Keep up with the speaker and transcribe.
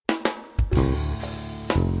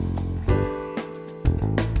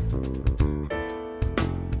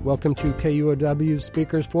Welcome to KUOW's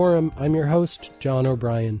Speakers Forum. I'm your host, John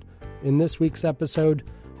O'Brien. In this week's episode,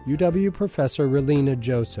 UW professor Ralina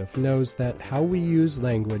Joseph knows that how we use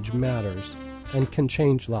language matters and can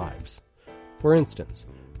change lives. For instance,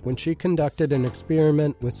 when she conducted an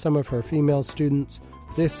experiment with some of her female students,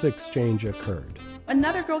 this exchange occurred.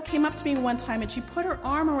 Another girl came up to me one time and she put her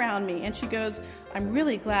arm around me and she goes, "I'm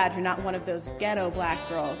really glad you're not one of those ghetto black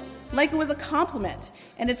girls." Like it was a compliment.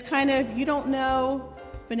 And it's kind of, you don't know,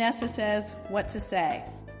 Vanessa says, what to say.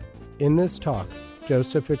 In this talk,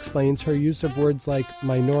 Joseph explains her use of words like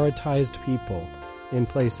minoritized people in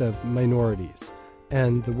place of minorities,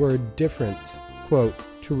 and the word difference, quote,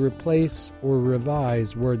 to replace or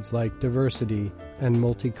revise words like diversity and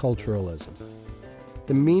multiculturalism.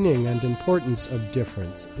 The meaning and importance of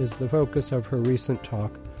difference is the focus of her recent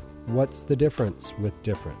talk, What's the Difference with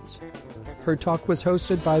Difference? Her talk was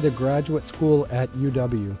hosted by the Graduate School at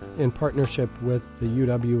UW in partnership with the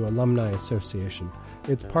UW Alumni Association.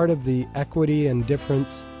 It's part of the Equity and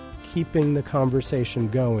Difference Keeping the Conversation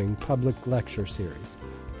Going public lecture series.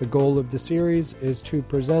 The goal of the series is to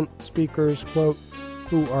present speakers, quote,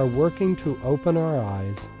 who are working to open our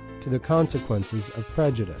eyes to the consequences of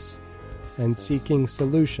prejudice and seeking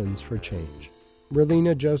solutions for change.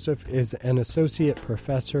 Ralina Joseph is an associate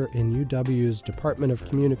professor in UW's Department of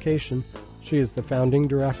Communication. She is the founding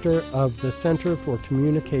director of the Center for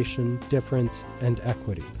Communication, Difference, and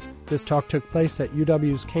Equity. This talk took place at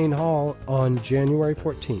UW's Kane Hall on January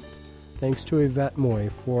 14th. Thanks to Yvette Moy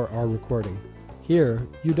for our recording. Here,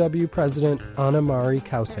 UW President Anna Mari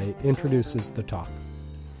Kause introduces the talk.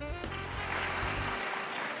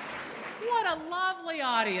 What a lovely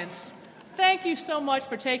audience. Thank you so much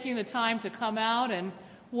for taking the time to come out, and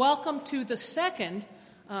welcome to the second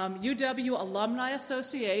UW Alumni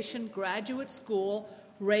Association Graduate School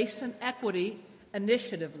Race and Equity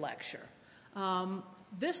Initiative Lecture.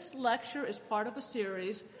 This lecture is part of a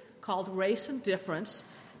series called Race and Difference,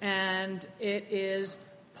 and it is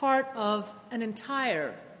part of an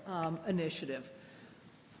entire initiative.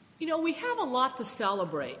 You know, we have a lot to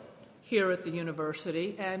celebrate here at the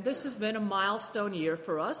university, and this has been a milestone year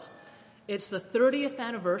for us. It's the 30th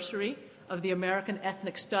anniversary of the American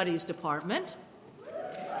Ethnic Studies Department.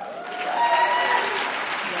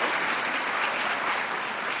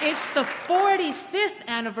 It's the 45th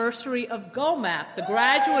anniversary of GOMAP, the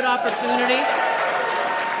Graduate Opportunity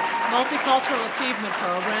Multicultural Achievement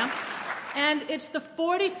Program. And it's the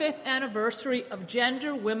 45th anniversary of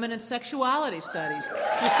Gender, Women, and Sexuality Studies.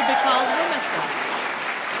 It used to be called Women's Studies.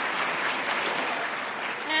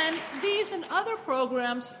 And these and other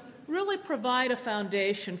programs really provide a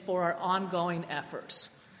foundation for our ongoing efforts.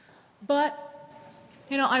 But,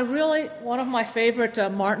 you know, one of my favorite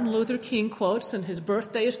Martin Luther King quotes, and his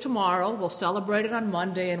birthday is tomorrow, we'll celebrate it on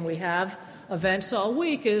Monday, and we have events all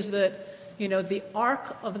week, is that, you know, the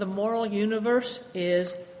arc of the moral universe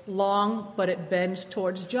is long, but it bends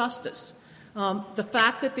towards justice. The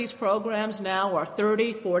fact that these programs now are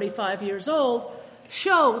 30, 45 years old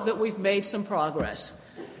show that we've made some progress.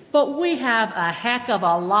 But we have a heck of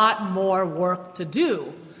a lot more work to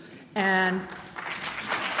do. And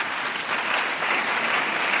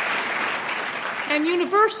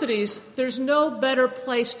universities, there's no better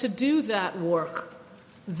place to do that work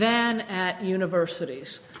than at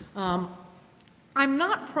universities. I'm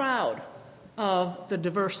not proud of the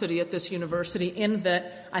diversity at this university in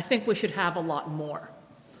that I think we should have a lot more.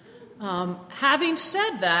 Having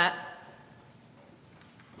said that,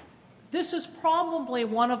 this is probably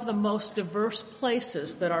one of the most diverse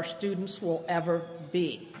places that our students will ever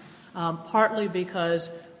be, partly because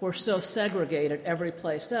we're so segregated every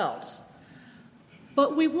place else.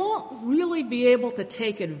 But we won't really be able to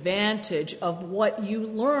take advantage of what you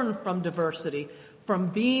learn from diversity, from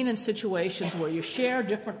being in situations where you share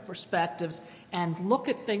different perspectives and look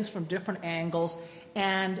at things from different angles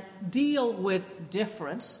and deal with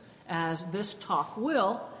difference, as this talk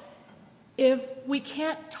will, if we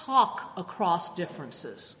can't talk across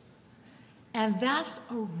differences. And that's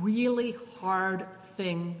a really hard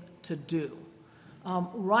thing to do.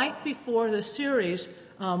 Right before this series,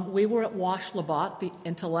 we were at Wash Labatt, the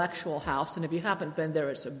intellectual house, and if you haven't been there,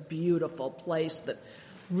 it's a beautiful place that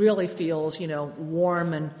really feels, you know,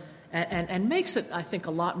 warm and makes it, I think,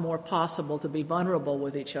 a lot more possible to be vulnerable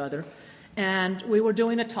with each other. And we were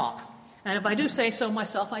doing a talk. And if I do say so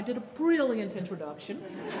myself, I did a brilliant introduction.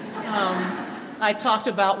 I talked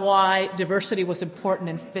about why diversity was important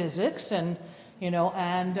in physics, and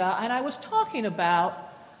I was talking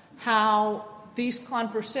about how these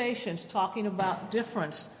conversations, talking about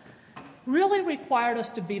difference, really required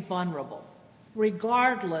us to be vulnerable,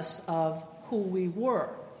 regardless of who we were.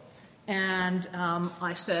 And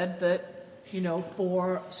I said that,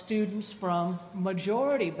 for students from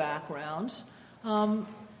majority backgrounds,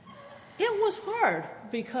 it was hard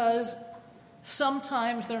because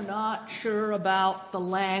sometimes they're not sure about the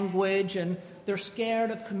language and they're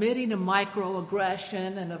scared of committing a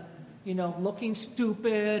microaggression and of, looking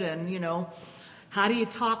stupid and, how do you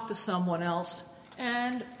talk to someone else?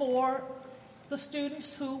 And for the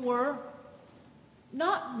students who were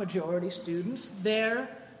not majority students, they're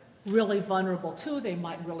really vulnerable too. They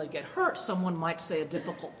might really get hurt. Someone might say a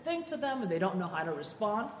difficult thing to them and they don't know how to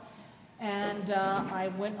respond. And I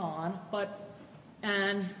went on,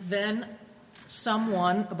 and then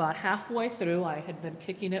someone about halfway through, I had been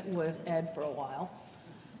kicking it with Ed for a while,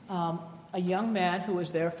 a young man who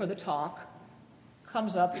was there for the talk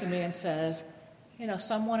comes up to me and says,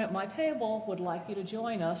 someone at my table would like you to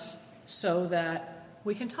join us so that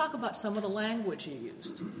we can talk about some of the language you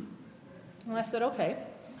used. And I said, okay.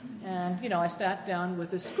 And, I sat down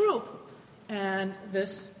with this group, and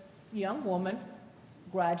this young woman,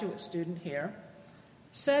 graduate student here,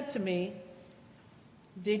 said to me,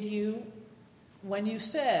 when you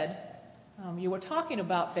said, you were talking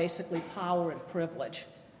about basically power and privilege,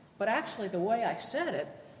 but actually the way I said it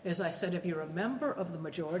is I said, if you're a member of the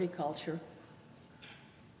majority culture,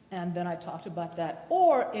 and then I talked about that,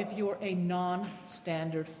 or if you're a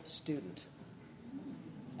non-standard student.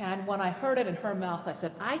 And when I heard it in her mouth, I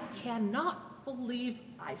said, I cannot believe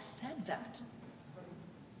I said that.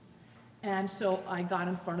 And so I got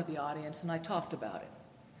in front of the audience and I talked about it.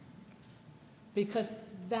 Because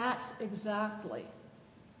that's exactly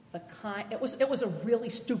the kind, it was a really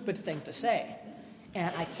stupid thing to say.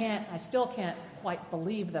 And I still can't quite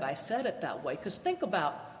believe that I said it that way, because think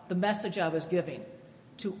about the message I was giving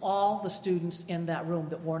to all the students in that room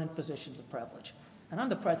that weren't in positions of privilege. And I'm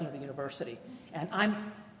the president of the university, and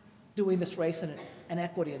I'm doing this race and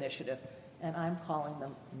equity initiative, and I'm calling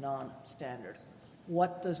them non-standard.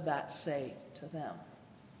 What does that say to them?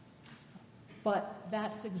 But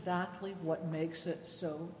that's exactly what makes it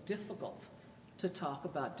so difficult to talk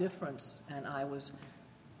about difference. And I was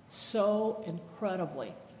so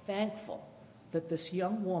incredibly thankful that this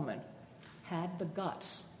young woman had the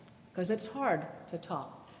guts, because it's hard to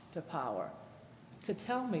talk to power, to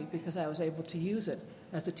tell me, because I was able to use it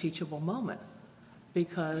as a teachable moment.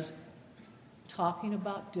 Because talking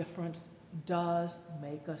about difference does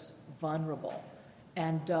make us vulnerable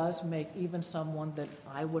and does make even someone that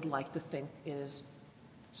I would like to think is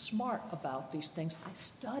smart about these things. I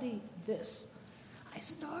studied this. I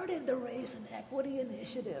started the Race and Equity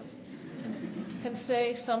Initiative. Can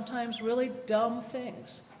say sometimes really dumb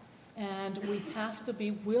things. And we have to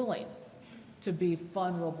be willing to be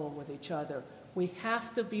vulnerable with each other. We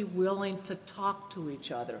have to be willing to talk to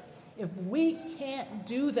each other. If we can't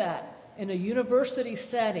do that in a university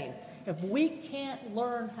setting, if we can't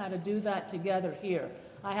learn how to do that together here,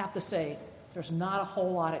 I have to say there's not a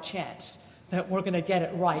whole lot of chance that we're going to get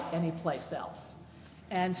it right anyplace else.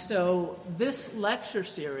 And so this lecture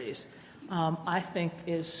series, I think,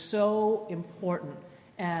 is so important.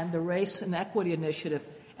 And the Race and Equity Initiative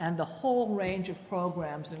and the whole range of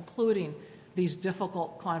programs, including these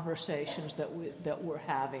difficult conversations that we're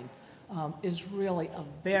having, is really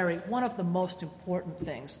one of the most important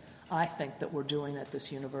things, I think, that we're doing at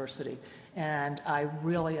this university. And I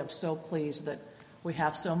really am so pleased that we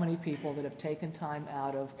have so many people that have taken time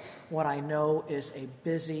out of what I know is a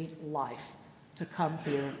busy life to come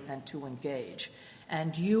here and to engage.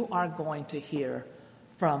 And you are going to hear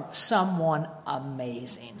from someone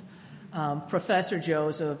amazing. Professor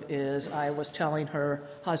Joseph is, I was telling her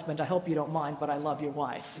husband, I hope you don't mind, but I love your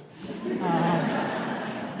wife.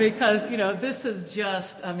 Because, this is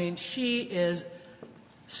just, she is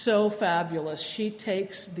so fabulous. She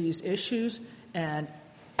takes these issues and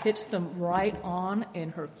hits them right on in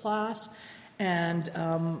her class. And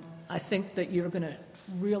I think that you're going to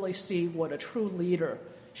really see what a true leader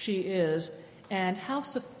she is and how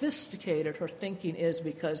sophisticated her thinking is,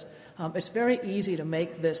 because it's very easy to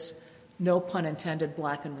make this, no pun intended,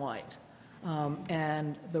 black and white.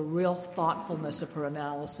 And the real thoughtfulness of her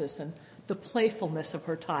analysis and the playfulness of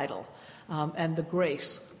her title and the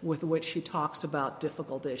grace with which she talks about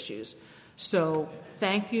difficult issues. So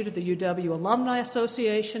thank you to the UW Alumni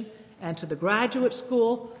Association and to the Graduate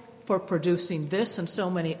School for producing this and so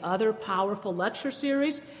many other powerful lecture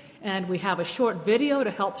series. And we have a short video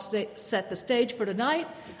to help set the stage for tonight.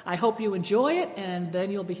 I hope you enjoy it, and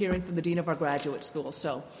then you'll be hearing from the Dean of our Graduate School.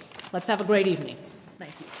 So let's have a great evening.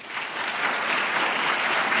 Thank you.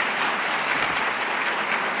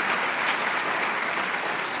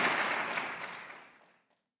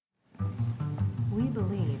 We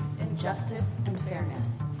believe in justice and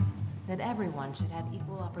fairness, that everyone should have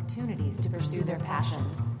equal opportunities to pursue their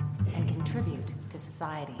passions and contribute to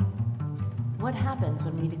society. What happens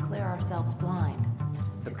when we declare ourselves blind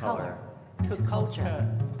to color, to culture,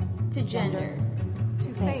 to gender,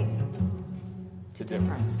 to faith, to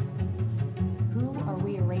difference? Who are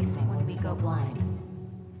we erasing when we go blind?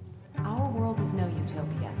 Our world is no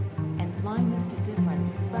utopia, and blindness to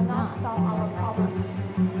difference will not solve our problems.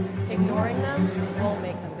 ignoring them won't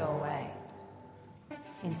make them go away.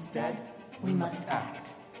 Instead, we must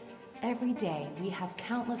act. Every day, we have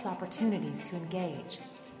countless opportunities to engage.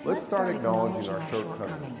 Let's start acknowledging our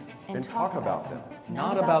shortcomings and talk about them.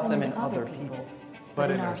 Not about them in other people, but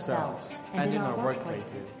in ourselves and in our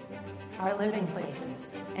workplaces, our living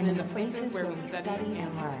places, and in the places where we study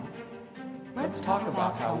and learn. Let's talk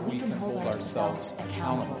about how we can hold ourselves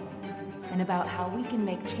accountable, and about how we can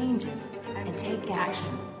make changes and take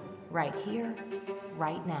action right here,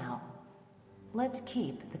 right now. Let's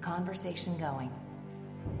keep the conversation going.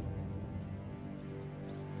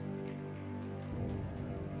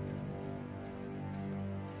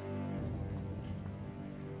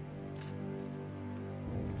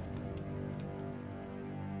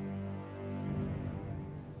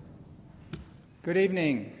 Good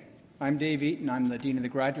evening. I'm Dave Eaton. I'm the Dean of the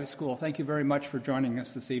Graduate School. Thank you very much for joining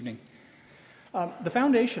us this evening. The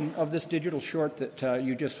foundation of this digital short that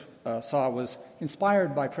you just saw was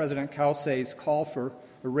inspired by President Kelsey's call for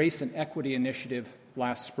a race and equity initiative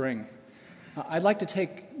last spring. I'd like to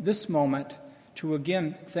take this moment to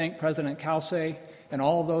again thank President Kelsey and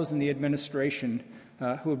all of those in the administration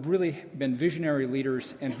who have really been visionary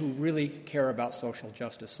leaders and who really care about social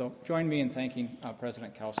justice. So join me in thanking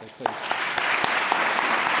President Kelsey, please.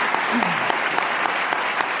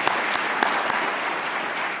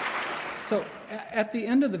 So at the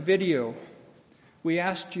end of the video, we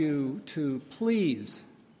asked you to please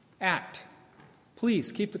act.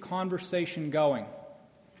 Please keep the conversation going.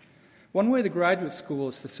 One way the Graduate School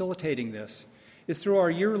is facilitating this is through our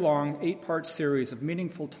year-long 8-part series of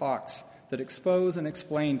meaningful talks that expose and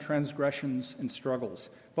explain transgressions and struggles,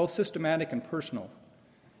 both systematic and personal,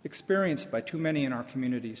 experienced by too many in our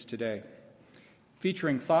communities today,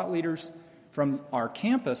 featuring thought leaders from our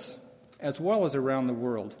campus as well as around the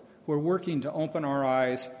world who are working to open our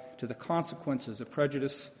eyes to the consequences of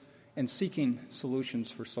prejudice and seeking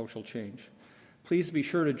solutions for social change. Please be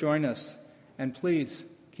sure to join us, and please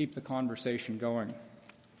keep the conversation going.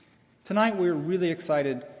 Tonight, we're really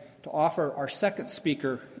excited to offer our second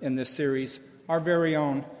speaker in this series, our very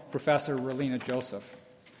own Professor Ralina Joseph.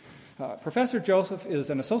 Professor Joseph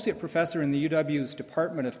is an associate professor in the UW's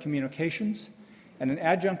Department of Communications and an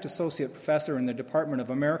adjunct associate professor in the Department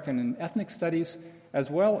of American and Ethnic Studies, as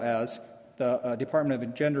well as the Department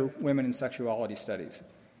of Gender, Women, and Sexuality Studies.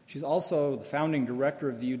 She's also the founding director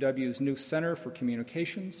of the UW's new Center for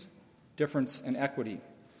Communications, Difference, and Equity.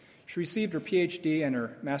 She received her PhD and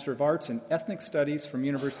her Master of Arts in Ethnic Studies from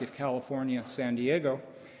University of California, San Diego,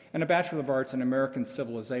 and a Bachelor of Arts in American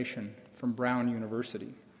Civilization from Brown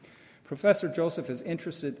University. Professor Joseph is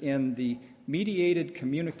interested in the mediated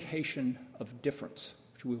communication of difference,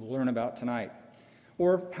 which we will learn about tonight,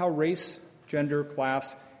 or how race, gender,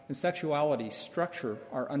 class, and sexuality structure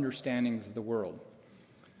our understandings of the world.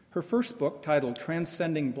 Her first book, titled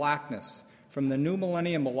Transcending Blackness, From the New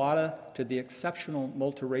Millennium Mulatto to the Exceptional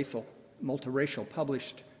Multiracial,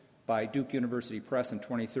 published by Duke University Press in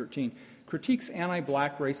 2013, critiques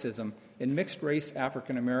anti-black racism in mixed-race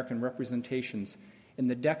African-American representations in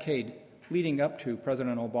the decade leading up to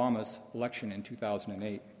President Obama's election in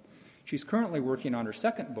 2008. She's currently working on her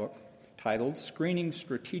second book, titled Screening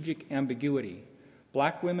Strategic Ambiguity,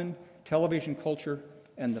 Black Women, Television Culture,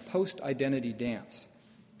 and the Post-Identity Dance.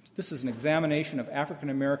 This is an examination of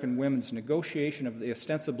African-American women's negotiation of the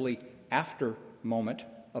ostensibly after moment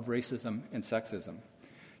of racism and sexism.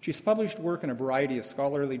 She's published work in a variety of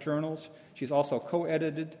scholarly journals. She's also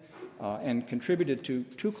co-edited and contributed to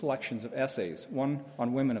 2 collections of essays, one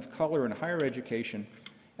on women of color in higher education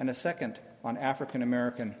and a second on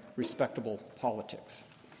African-American respectable politics.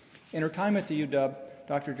 In her time at the UW,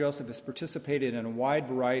 Dr. Joseph has participated in a wide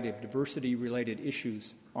variety of diversity-related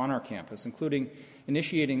issues on our campus, including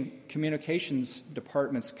initiating communications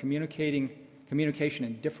department's Communication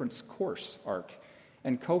and Difference course arc,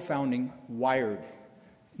 and co-founding Wired,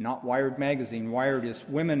 not Wired magazine. Wired is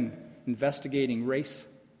Women Investigating Race,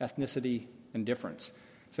 Ethnicity, and Difference.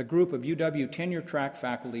 It's a group of UW tenure-track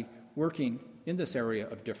faculty working in this area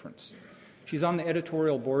of difference. She's on the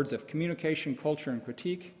editorial boards of Communication, Culture, and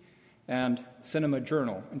Critique and Cinema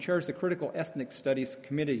Journal, and chairs the Critical Ethnic Studies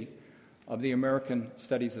Committee of the American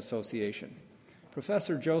Studies Association.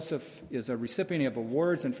 Professor Joseph is a recipient of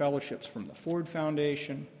awards and fellowships from the Ford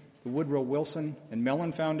Foundation, the Woodrow Wilson and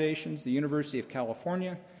Mellon Foundations, the University of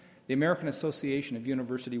California, the American Association of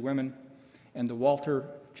University Women, and the Walter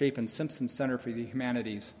Chapin Simpson Center for the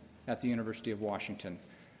Humanities at the University of Washington.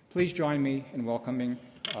 Please join me in welcoming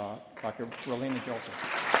Dr. Ralina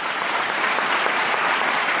Joseph.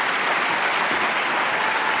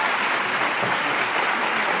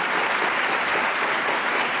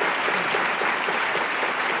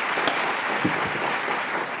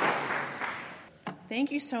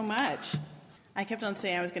 Thank you so much. I kept on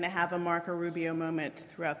saying I was going to have a Marco Rubio moment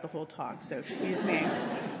throughout the whole talk, so excuse me.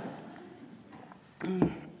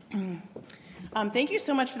 Thank you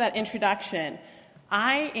so much for that introduction.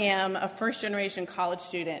 I am a first-generation college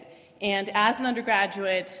student, and as an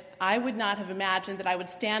undergraduate, I would not have imagined that I would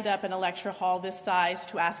stand up in a lecture hall this size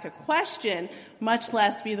to ask a question, much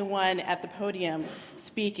less be the one at the podium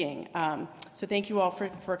speaking. So thank you all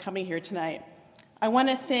for coming here tonight. I want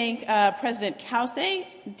to thank President Kause,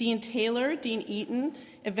 Dean Taylor, Dean Eaton,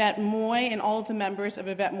 Yvette Moy, and all of the members of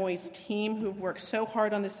Yvette Moy's team who've worked so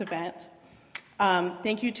hard on this event.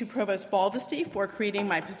 Thank you to Provost Baldesty for creating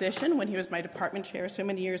my position when he was my department chair so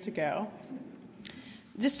many years ago.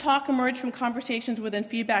 This talk emerged from conversations with and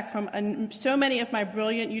feedback from so many of my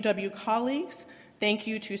brilliant UW colleagues. Thank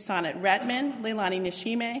you to Sonnet Redman, Leilani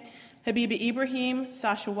Nishime, Habiba Ibrahim,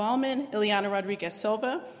 Sasha Wellman, Ileana Rodriguez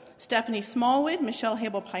Silva, Stephanie Smallwood, Michelle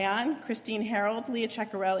Habel-Payan, Christine Harold, Leah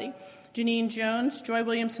Ceccarelli, Janine Jones, Joy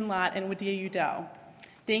Williamson-Lott, and Wadia Udell.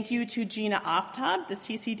 Thank you to Gina Aftab, the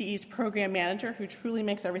CCDE's program manager, who truly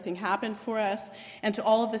makes everything happen for us, and to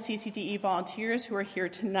all of the CCDE volunteers who are here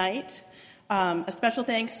tonight. A special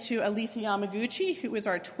thanks to Elisa Yamaguchi, who is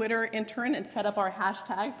our Twitter intern and set up our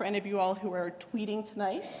hashtag for any of you all who are tweeting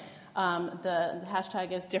tonight. The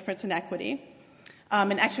hashtag is Difference in Equity.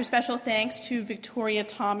 An extra special thanks to Victoria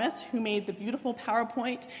Thomas, who made the beautiful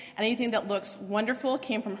PowerPoint. Anything that looks wonderful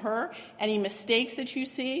came from her. Any mistakes that you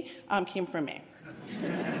see came from me.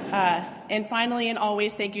 And finally, and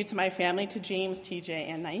always, thank you to my family, to James, TJ,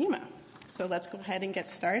 and Naima. So let's go ahead and get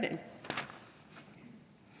started.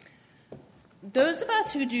 Those of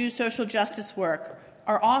us who do social justice work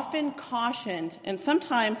are often cautioned and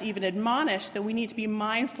sometimes even admonished that we need to be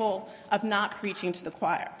mindful of not preaching to the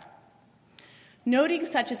choir. Noting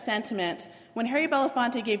such a sentiment, when Harry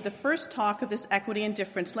Belafonte gave the first talk of this Equity and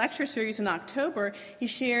Difference lecture series in October, he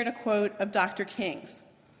shared a quote of Dr. King's.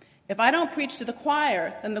 "If I don't preach to the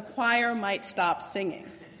choir, then the choir might stop singing."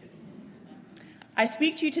 I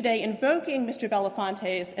speak to you today invoking Mr.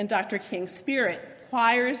 Belafonte's and Dr. King's spirit.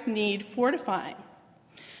 Choirs need fortifying.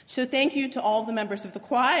 So thank you to all the members of the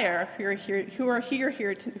choir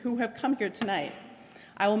who have come here tonight.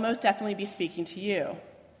 I will most definitely be speaking to you.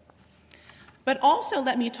 But also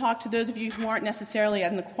let me talk to those of you who aren't necessarily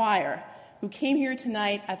in the choir, who came here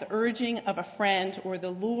tonight at the urging of a friend or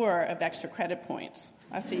the lure of extra credit points.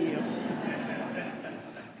 I see you.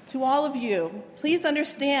 To all of you, please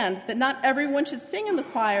understand that not everyone should sing in the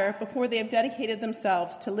choir before they have dedicated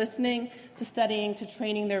themselves to listening, to studying, to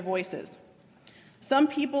training their voices. Some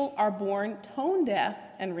people are born tone deaf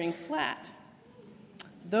and ring flat.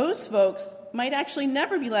 Those folks might actually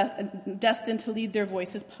never be destined to lead their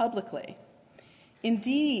voices publicly.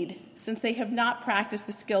 Indeed, since they have not practiced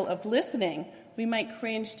the skill of listening, we might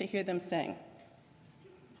cringe to hear them sing.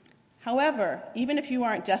 However, even if you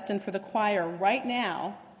aren't destined for the choir right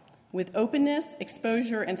now, with openness,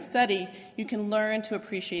 exposure, and study, you can learn to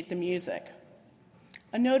appreciate the music.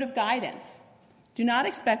 A note of guidance: do not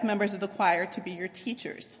expect members of the choir to be your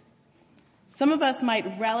teachers. Some of us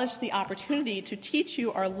might relish the opportunity to teach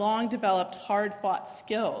you our long-developed, hard-fought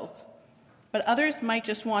skills, but others might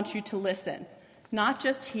just want you to listen. Not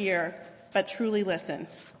just hear, but truly listen.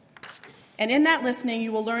 And in that listening,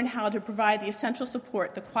 you will learn how to provide the essential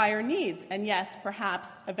support the choir needs, and yes,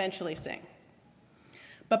 perhaps eventually sing.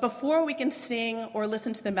 But before we can sing or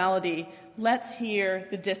listen to the melody, let's hear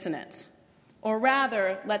the dissonance. Or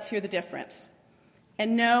rather, let's hear the difference.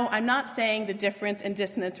 And no, I'm not saying the difference and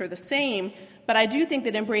dissonance are the same, but I do think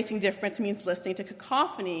that embracing difference means listening to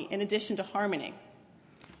cacophony in addition to harmony.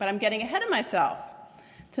 But I'm getting ahead of myself.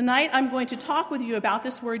 Tonight, I'm going to talk with you about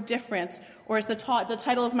this word difference, or as the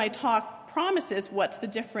title of my talk promises, what's the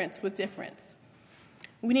difference with difference?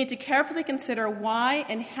 We need to carefully consider why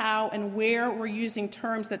and how and where we're using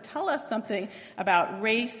terms that tell us something about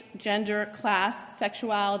race, gender, class,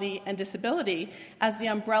 sexuality, and disability, as the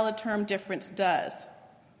umbrella term difference does.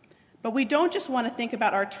 But we don't just want to think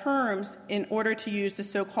about our terms in order to use the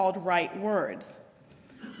so-called right words.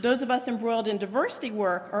 Those of us embroiled in diversity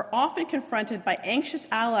work are often confronted by anxious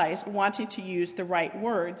allies wanting to use the right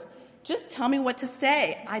words, just tell me what to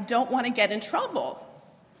say. I don't want to get in trouble.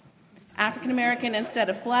 African American instead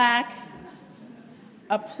of black,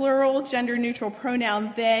 a plural gender-neutral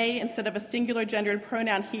pronoun they instead of a singular gendered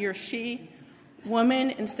pronoun he or she, woman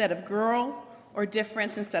instead of girl, or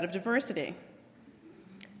difference instead of diversity.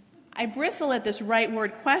 I bristle at this right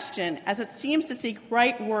word question as it seems to seek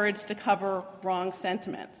right words to cover wrong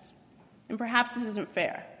sentiments. And perhaps this isn't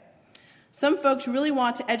fair. Some folks really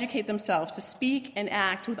want to educate themselves to speak and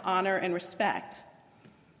act with honor and respect.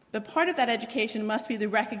 But part of that education must be the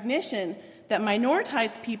recognition that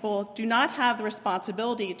minoritized people do not have the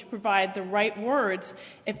responsibility to provide the right words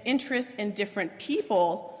if interest in different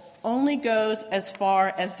people only goes as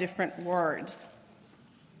far as different words.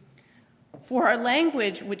 For our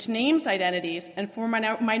language, which names identities, and for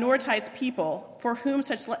minoritized people, for whom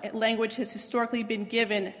such language has historically been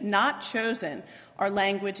given, not chosen, our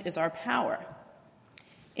language is our power.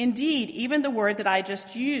 Indeed, even the word that I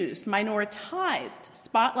just used, minoritized,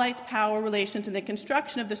 spotlights power relations in the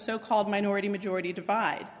construction of the so-called minority-majority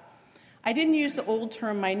divide. I didn't use the old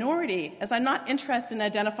term minority, as I'm not interested in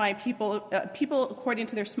identifying people according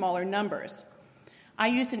to their smaller numbers. I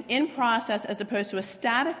used an in-process as opposed to a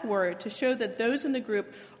static word to show that those in the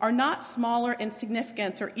group are not smaller in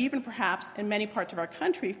significance or even perhaps, in many parts of our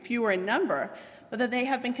country, fewer in number, but that they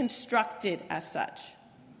have been constructed as such.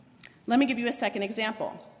 Let me give you a second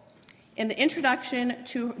example. In the introduction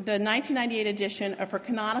to the 1998 edition of her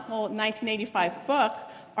canonical 1985 book,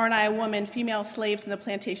 Aren't I a Woman? Female Slaves in the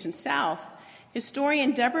Plantation South,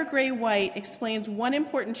 historian Deborah Gray White explains one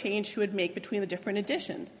important change she would make between the different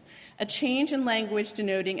editions, a change in language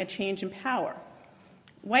denoting a change in power.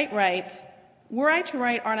 White writes, "Were I to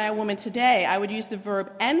write Aren't I a Woman today, I would use the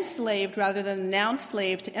verb enslaved rather than the noun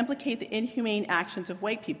slave to implicate the inhumane actions of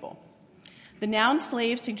white people. The noun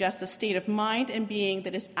slave suggests a state of mind and being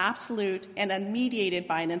that is absolute and unmediated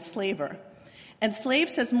by an enslaver. Enslave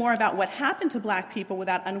says more about what happened to black people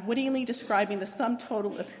without unwittingly describing the sum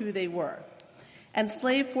total of who they were.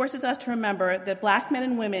 Enslave forces us to remember that black men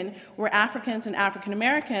and women were Africans and African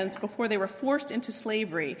Americans before they were forced into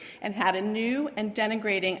slavery and had a new and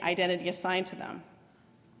denigrating identity assigned to them.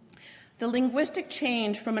 The linguistic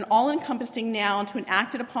change from an all-encompassing noun to an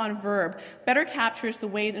acted-upon verb better captures the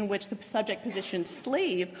ways in which the subject position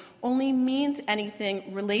slave only means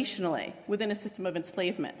anything relationally within a system of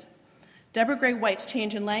enslavement. Deborah Gray White's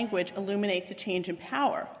change in language illuminates a change in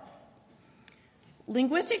power.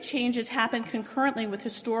 Linguistic changes happen concurrently with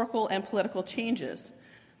historical and political changes,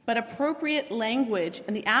 but appropriate language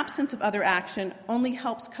in the absence of other action only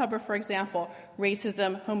helps cover, for example,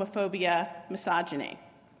 racism, homophobia, misogyny.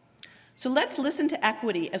 So let's listen to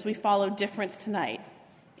equity as we follow difference tonight.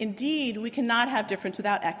 Indeed, we cannot have difference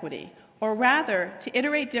without equity, or rather, to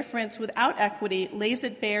iterate difference without equity lays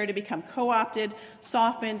it bare to become co-opted,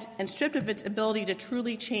 softened, and stripped of its ability to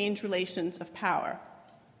truly change relations of power.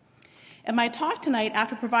 In my talk tonight,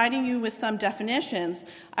 after providing you with some definitions,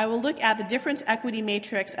 I will look at the difference equity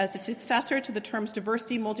matrix as a successor to the terms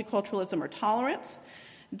diversity, multiculturalism, or tolerance,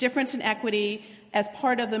 difference and equity as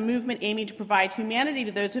part of the movement aiming to provide humanity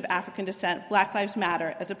to those of African descent, Black Lives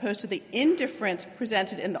Matter, as opposed to the indifference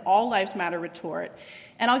presented in the All Lives Matter retort.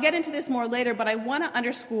 And I'll get into this more later, but I want to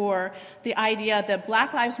underscore the idea that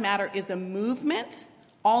Black Lives Matter is a movement,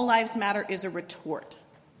 All Lives Matter is a retort.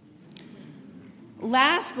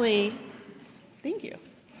 Lastly, thank you.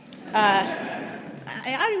 I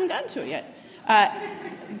haven't even gotten to it yet.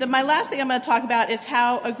 My last thing I'm going to talk about is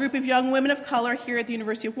how a group of young women of color here at the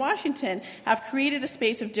University of Washington have created a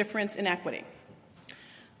space of difference and equity.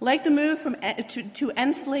 Like the move to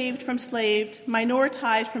enslaved from slaved,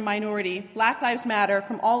 minoritized from minority, Black Lives Matter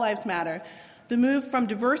from All Lives Matter, the move from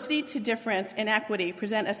diversity to difference and equity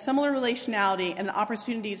present a similar relationality and an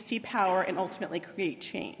opportunity to see power and ultimately create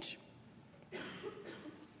change.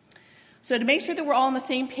 So to make sure that we're all on the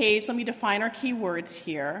same page, let me define our key words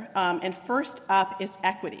here. And first up is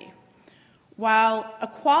equity. While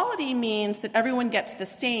equality means that everyone gets the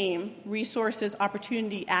same resources,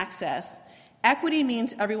 opportunity, access, equity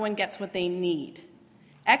means everyone gets what they need.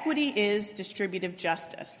 Equity is distributive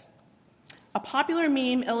justice. A popular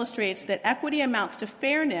meme illustrates that equity amounts to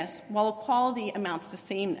fairness while equality amounts to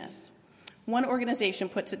sameness. One organization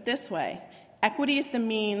puts it this way: equity is the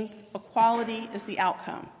means, equality is the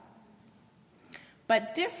outcome.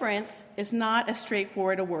 But difference is not as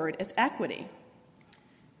straightforward a word as equity.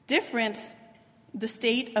 Difference, the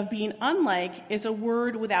state of being unlike, is a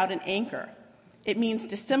word without an anchor. It means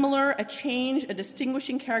dissimilar, a change, a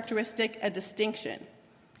distinguishing characteristic, a distinction.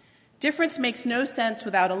 Difference makes no sense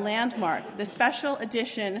without a landmark, the special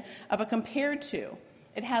addition of a compared to.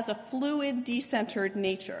 It has a fluid, decentered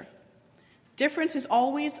nature. Difference is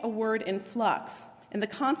always a word in flux, in the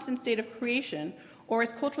constant state of creation, or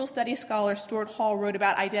as cultural studies scholar Stuart Hall wrote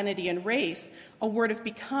about identity and race, a word of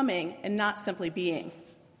becoming and not simply being.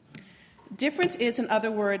 Difference is, in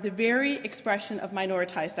other words, the very expression of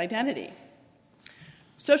minoritized identity.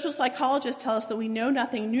 Social psychologists tell us that we know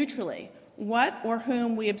nothing neutrally. What or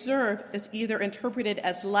whom we observe is either interpreted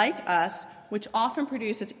as like us, which often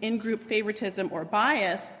produces in-group favoritism or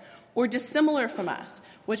bias, or dissimilar from us,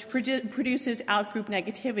 which produces out-group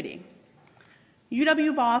negativity.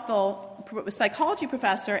 UW Bothell, psychology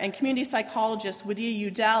professor and community psychologist Wadea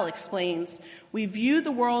Udell explains, we view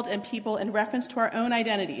the world and people in reference to our own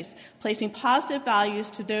identities, placing positive values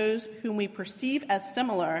to those whom we perceive as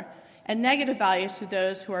similar and negative values to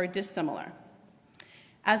those who are dissimilar.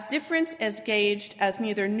 As difference is gauged as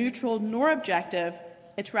neither neutral nor objective,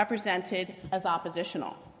 it's represented as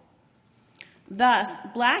oppositional. Thus,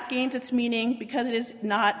 black gains its meaning because it is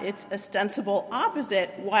not its ostensible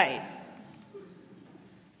opposite, white.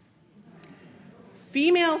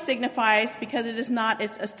 Female signifies because it is not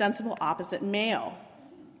its ostensible opposite, male.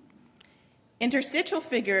 Interstitial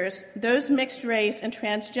figures, those mixed race and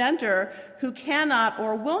transgender who cannot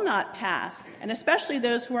or will not pass, and especially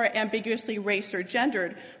those who are ambiguously race or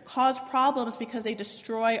gendered, cause problems because they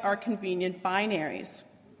destroy our convenient binaries.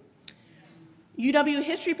 UW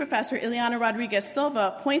history professor Ileana Rodriguez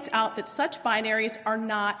Silva points out that such binaries are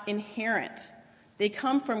not inherent. They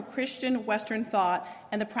come from Christian Western thought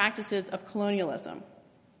and the practices of colonialism.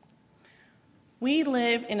 We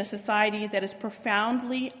live in a society that is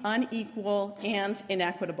profoundly unequal and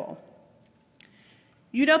inequitable.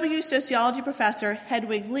 UW sociology professor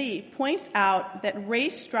Hedwig Lee points out that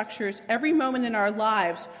race structures every moment in our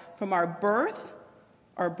lives, from our birth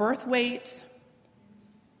weights,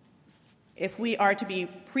 if we are to be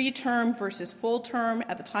preterm versus full term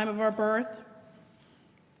at the time of our birth,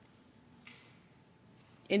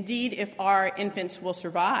 indeed, if our infants will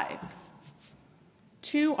survive,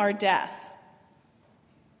 to our death,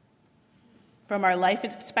 from our life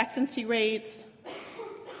expectancy rates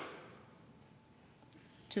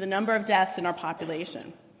to the number of deaths in our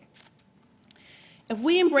population. If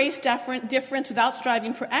we embrace difference without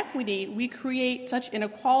striving for equity, we create such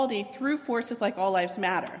inequality through forces like All Lives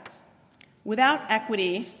Matter. Without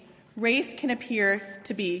equity, race can appear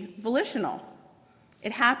to be volitional.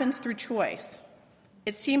 It happens through choice.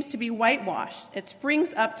 It seems to be whitewashed. It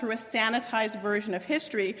springs up through a sanitized version of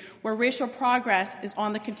history where racial progress is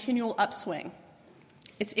on the continual upswing.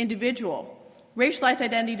 It's individual. Racialized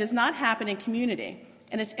identity does not happen in community,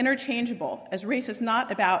 and it's interchangeable, as race is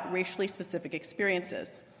not about racially specific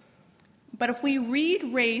experiences. But if we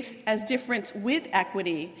read race as difference with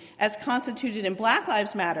equity, as constituted in Black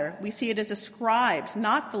Lives Matter, we see it as ascribed,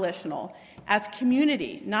 not volitional, as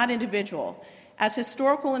community, not individual, as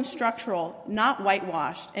historical and structural, not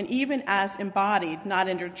whitewashed, and even as embodied, not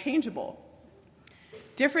interchangeable.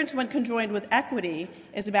 Difference, when conjoined with equity,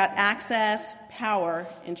 is about access, power,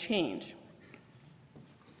 and change.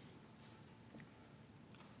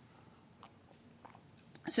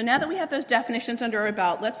 So now that we have those definitions under our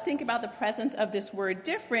belt, let's think about the presence of this word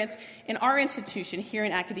difference in our institution here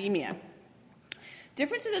in academia.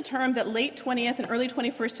 Difference is a term that late 20th and early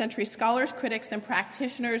 21st century scholars, critics, and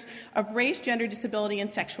practitioners of race, gender, disability, and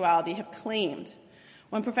sexuality have claimed.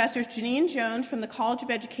 When Professors Janine Jones from the College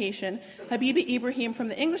of Education, Habiba Ibrahim from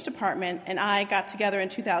the English department, and I got together in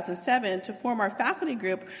 2007 to form our faculty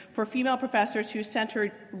group for female professors who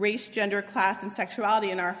centered race, gender, class, and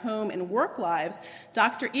sexuality in our home and work lives,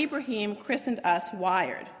 Dr. Ibrahim christened us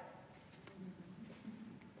Wired.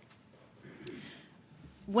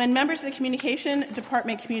 When members of the communication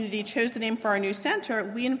department community chose the name for our new center,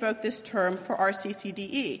 we invoked this term for our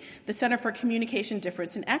CCDE, the Center for Communication,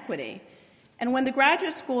 Difference, and Equity. And when the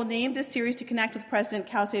graduate school named this series to connect with President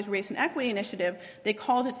Kausei's Race and Equity Initiative, they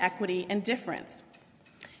called it Equity and Difference.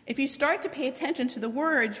 If you start to pay attention to the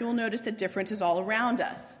words, you'll notice that difference is all around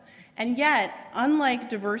us. And yet, unlike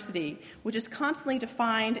diversity, which is constantly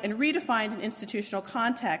defined and redefined in institutional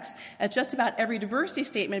context, as just about every diversity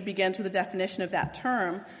statement begins with a definition of that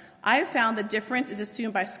term, I have found that difference is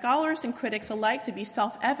assumed by scholars and critics alike to be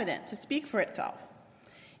self-evident, to speak for itself.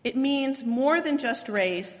 It means more than just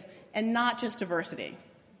race, and not just diversity.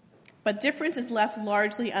 But difference is left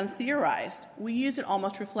largely untheorized. We use it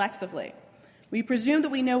almost reflexively. We presume that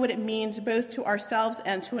we know what it means both to ourselves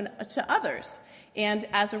and to others. And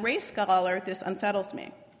as a race scholar, this unsettles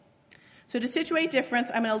me. So to situate difference,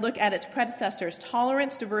 I'm going to look at its predecessors,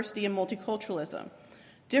 tolerance, diversity, and multiculturalism.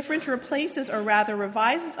 Difference replaces, or rather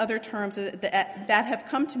revises, other terms that have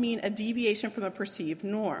come to mean a deviation from a perceived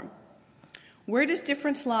norm. Where does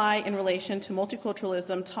difference lie in relation to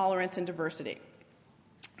multiculturalism, tolerance, and diversity?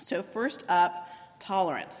 So first up,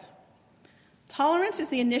 tolerance. Tolerance is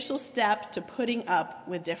the initial step to putting up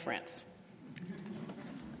with difference.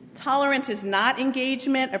 Tolerance is not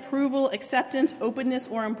engagement, approval, acceptance, openness,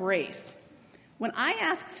 or embrace. When I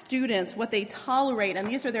ask students what they tolerate, and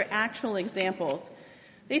these are their actual examples,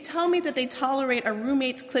 they tell me that they tolerate a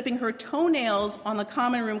roommate's clipping her toenails on the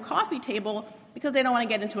common room coffee table because they don't want to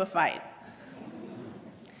get into a fight.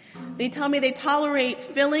 They tell me they tolerate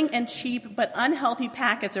filling and cheap but unhealthy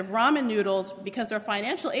packets of ramen noodles because their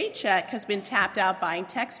financial aid check has been tapped out buying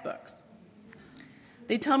textbooks.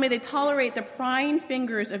 They tell me they tolerate the prying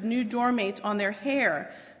fingers of new dorm mates on their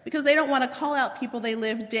hair because they don't want to call out people they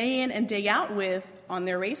live day in and day out with on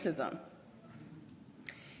their racism.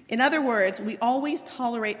 In other words, we always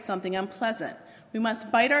tolerate something unpleasant. We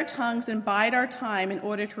must bite our tongues and bide our time in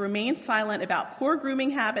order to remain silent about poor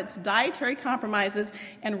grooming habits, dietary compromises,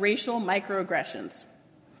 and racial microaggressions.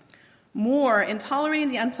 More, in tolerating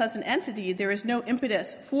the unpleasant entity, there is no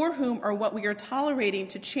impetus for whom or what we are tolerating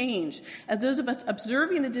to change, as those of us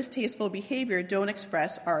observing the distasteful behavior don't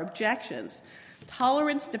express our objections.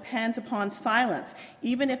 Tolerance depends upon silence,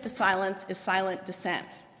 even if the silence is silent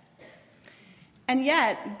dissent. And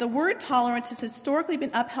yet, the word tolerance has historically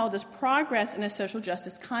been upheld as progress in a social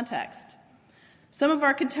justice context. Some of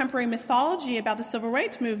our contemporary mythology about the civil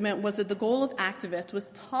rights movement was that the goal of activists was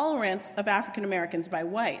tolerance of African Americans by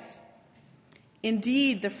whites.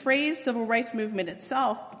 Indeed, the phrase civil rights movement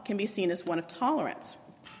itself can be seen as one of tolerance.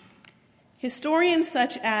 Historians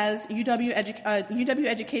such as UW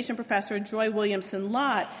education professor Joy Williamson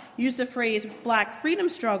Lott use the phrase black freedom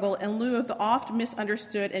struggle in lieu of the oft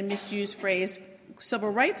misunderstood and misused phrase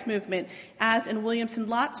civil rights movement, as in Williamson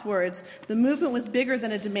Lott's words, the movement was bigger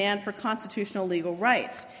than a demand for constitutional legal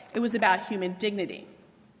rights. It was about human dignity.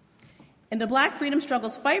 In the black freedom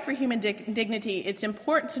struggle's fight for human dignity, it's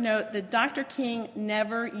important to note that Dr. King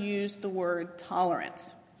never used the word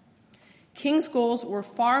tolerance. King's goals were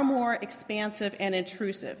far more expansive and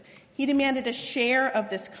intrusive. He demanded a share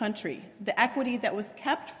of this country, the equity that was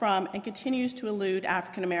kept from and continues to elude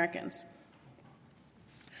African Americans.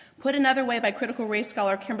 Put another way by critical race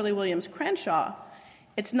scholar Kimberly Williams Crenshaw,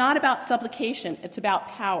 it's not about supplication, it's about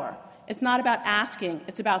power. It's not about asking,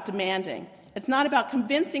 it's about demanding. It's not about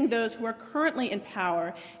convincing those who are currently in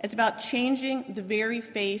power, it's about changing the very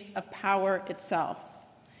face of power itself.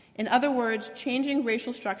 In other words, changing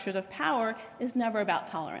racial structures of power is never about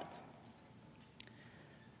tolerance.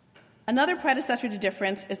 Another predecessor to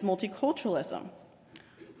difference is multiculturalism.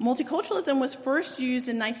 Multiculturalism was first used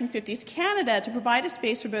in 1950s Canada to provide a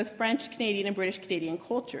space for both French Canadian and British Canadian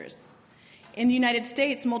cultures. In the United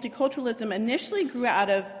States, multiculturalism initially grew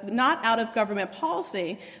not out of government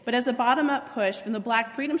policy, but as a bottom-up push from the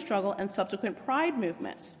Black freedom struggle and subsequent pride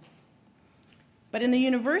movements. But in the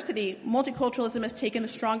university, multiculturalism has taken the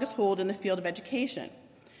strongest hold in the field of education.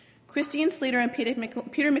 Christine Slater and Peter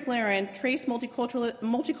McLaren trace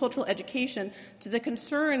multicultural education to the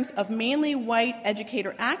concerns of mainly white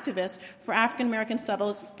educator activists for African American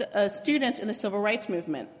students in the civil rights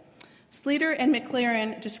movement. Slater and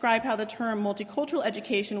McLaren describe how the term multicultural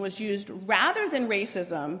education was used rather than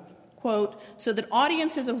racism, quote, so that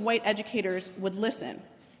audiences of white educators would listen.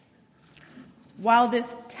 While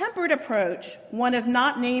this tempered approach, one of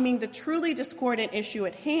not naming the truly discordant issue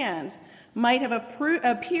at hand, might have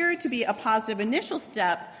appeared to be a positive initial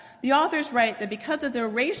step, the authors write that because of the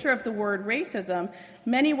erasure of the word racism,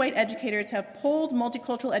 many white educators have pulled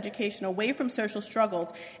multicultural education away from social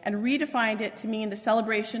struggles and redefined it to mean the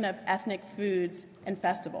celebration of ethnic foods and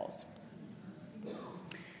festivals.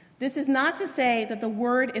 This is not to say that the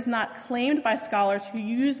word is not claimed by scholars who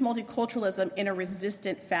use multiculturalism in a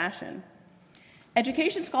resistant fashion.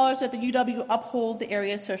 Education scholars at the UW uphold the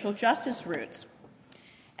area's social justice roots.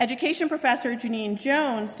 Education professor Janine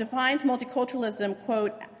Jones defines multiculturalism,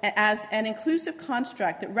 quote, as an inclusive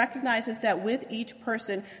construct that recognizes that with each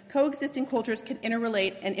person, coexisting cultures can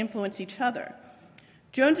interrelate and influence each other.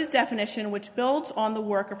 Jones's definition, which builds on the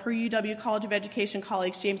work of her UW College of Education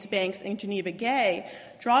colleagues James Banks and Geneva Gay,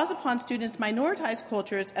 draws upon students' minoritized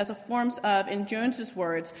cultures as a form of, in Jones's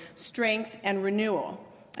words, strength and renewal,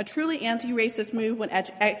 a truly anti-racist move when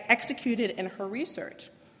executed in her research.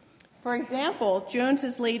 For example,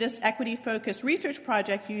 Jones's latest equity-focused research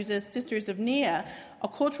project uses Sisters of Nia, a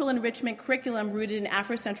cultural enrichment curriculum rooted in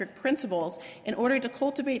Afrocentric principles, in order to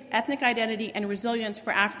cultivate ethnic identity and resilience for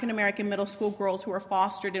African American middle school girls who are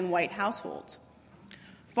fostered in white households.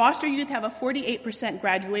 Foster youth have a 48%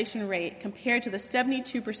 graduation rate compared to the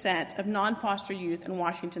 72% of non-foster youth in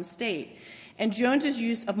Washington state, and Jones's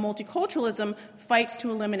use of multiculturalism fights to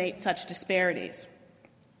eliminate such disparities.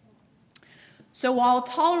 So while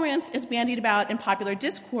tolerance is bandied about in popular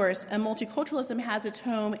discourse and multiculturalism has its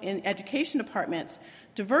home in education departments,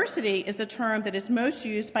 diversity is a term that is most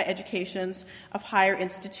used by educations of higher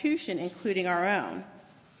institution, including our own.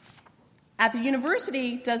 At the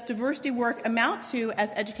university, does diversity work amount to,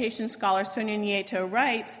 as education scholar Sonia Nieto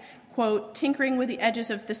writes, quote, tinkering with the edges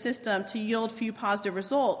of the system to yield few positive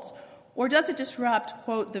results, or does it disrupt,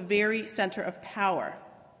 quote, the very center of power?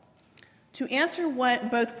 To answer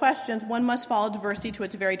both questions, one must follow diversity to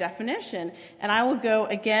its very definition, and I will go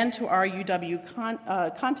again to our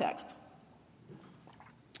UW context.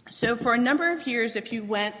 So for a number of years, if you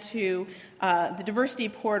went to the diversity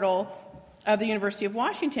portal of the University of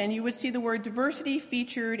Washington, you would see the word diversity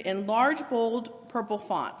featured in large, bold, purple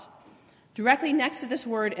font. Directly next to this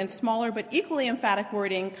word, in smaller but equally emphatic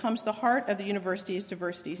wording, comes the heart of the university's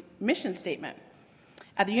diversity mission statement.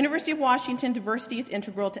 At the University of Washington, diversity is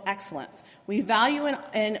integral to excellence. We value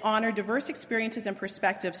and honor diverse experiences and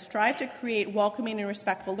perspectives, strive to create welcoming and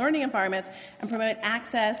respectful learning environments, and promote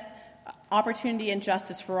access, opportunity, and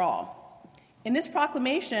justice for all. In this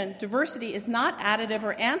proclamation, diversity is not additive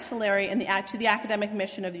or ancillary to the academic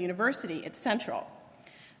mission of the university. It's central.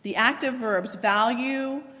 The active verbs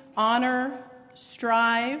value, honor,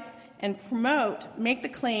 strive, and promote make the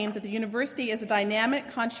claim that the university is a dynamic,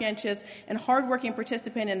 conscientious, and hardworking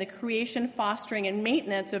participant in the creation, fostering, and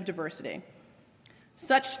maintenance of diversity.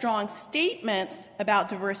 Such strong statements about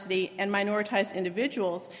diversity and minoritized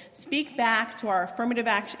individuals speak back to our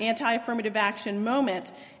anti-affirmative action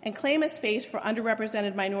moment and claim a space for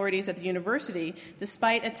underrepresented minorities at the university,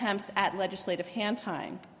 despite attempts at legislative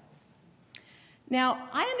hand-tying. Now,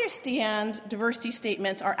 I understand diversity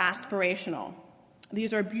statements are aspirational.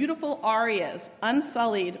 These are beautiful arias,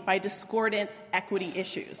 unsullied by discordant equity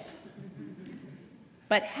issues.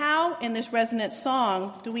 But how, in this resonant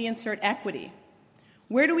song, do we insert equity?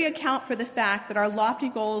 Where do we account for the fact that our lofty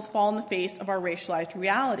goals fall in the face of our racialized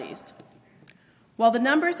realities? While the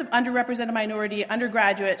numbers of underrepresented minority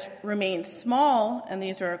undergraduates remain small, and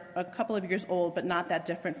these are a couple of years old but not that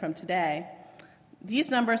different from today,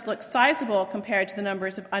 these numbers look sizable compared to the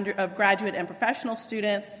numbers of graduate and professional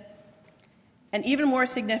students, and even more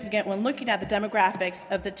significant when looking at the demographics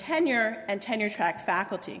of the tenure and tenure-track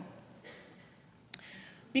faculty.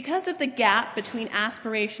 Because of the gap between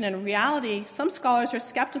aspiration and reality, some scholars are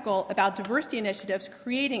skeptical about diversity initiatives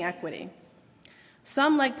creating equity.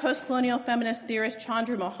 Some, like post-colonial feminist theorist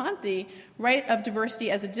Chandra Mohanty, write of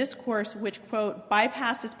diversity as a discourse which, quote,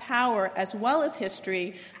 bypasses power as well as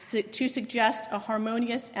history to suggest a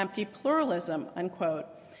harmonious, empty pluralism, unquote.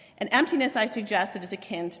 An emptiness, I suggest, that is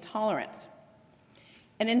akin to tolerance.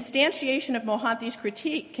 An instantiation of Mohanty's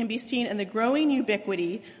critique can be seen in the growing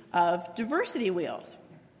ubiquity of diversity wheels,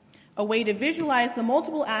 a way to visualize the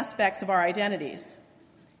multiple aspects of our identities.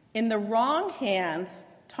 In the wrong hands,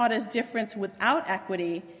 taught as difference without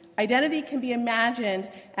equity, identity can be imagined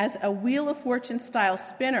as a Wheel of Fortune-style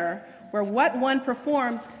spinner where what one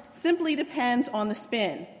performs simply depends on the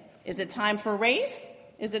spin. Is it time for race?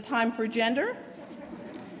 Is it time for gender?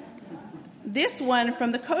 This one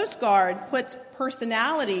from the Coast Guard puts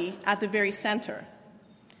personality at the very center.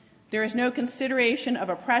 There is no consideration of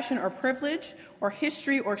oppression or privilege or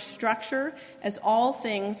history or structure, as all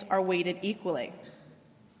things are weighted equally.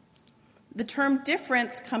 The term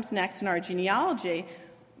difference comes next in our genealogy,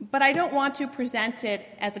 but I don't want to present it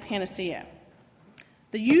as a panacea.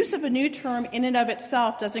 The use of a new term in and of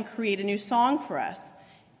itself doesn't create a new song for us.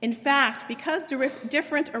 In fact, because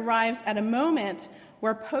different arrives at a moment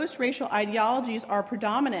where post-racial ideologies are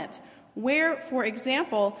predominant, where, for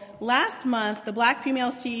example, last month the black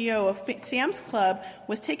female CEO of Sam's Club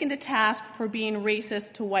was taken to task for being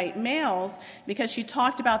racist to white males because she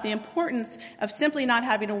talked about the importance of simply not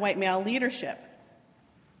having a white male leadership.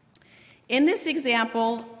 In this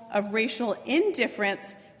example of racial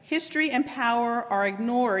indifference, history and power are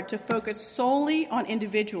ignored to focus solely on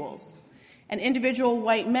individuals, and individual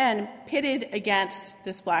white men pitted against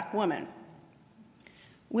this black woman.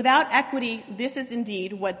 Without equity, this is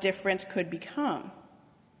indeed what difference could become.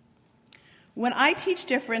 When I teach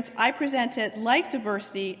difference, I present it like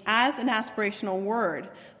diversity as an aspirational word,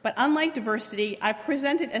 but unlike diversity, I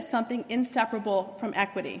present it as something inseparable from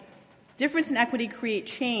equity. Difference and equity create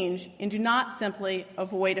change and do not simply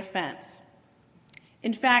avoid offense.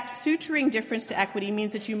 In fact, suturing difference to equity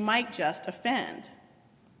means that you might just offend.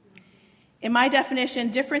 In my definition,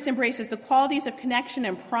 difference embraces the qualities of connection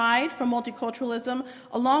and pride from multiculturalism,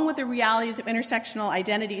 along with the realities of intersectional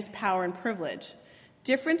identities, power, and privilege.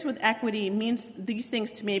 Difference with equity means these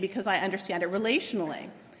things to me because I understand it relationally.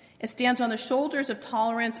 It stands on the shoulders of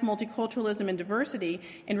tolerance, multiculturalism, and diversity,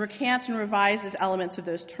 and recants and revises elements of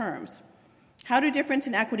those terms. How do difference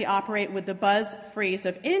and equity operate with the buzz phrase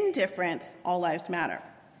of indifference, all lives matter?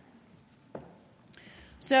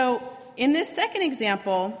 So, in this second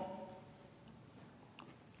example,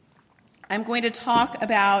 I'm going to talk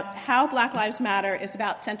about how Black Lives Matter is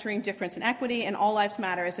about centering difference and equity, and All Lives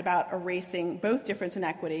Matter is about erasing both difference and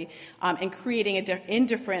equity and creating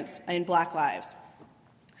indifference in Black lives.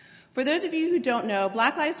 For those of you who don't know,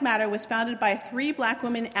 Black Lives Matter was founded by 3 Black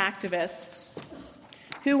women activists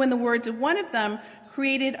who, in the words of one of them,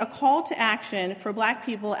 created a call to action for Black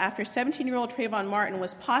people after 17-year-old Trayvon Martin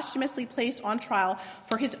was posthumously placed on trial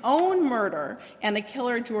for his own murder, and the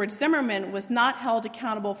killer, George Zimmerman, was not held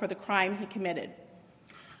accountable for the crime he committed.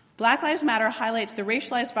 Black Lives Matter highlights the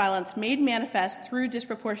racialized violence made manifest through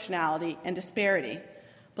disproportionality and disparity.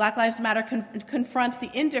 Black Lives Matter confronts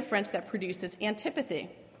the indifference that produces antipathy.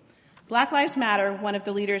 Black Lives Matter, one of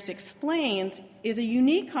the leaders explains, is a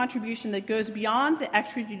unique contribution that goes beyond the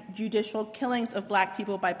extrajudicial killings of Black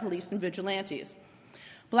people by police and vigilantes.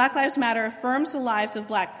 Black Lives Matter affirms the lives of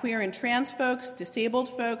Black queer and trans folks, disabled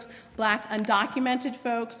folks, Black undocumented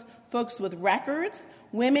folks, folks with records,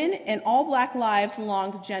 women, and all Black lives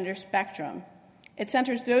along the gender spectrum. It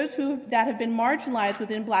centers those that have been marginalized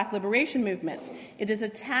within Black liberation movements. It is a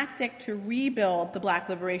tactic to rebuild the Black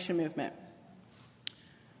liberation movement.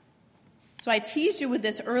 So I teased you with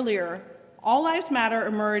this earlier. All Lives Matter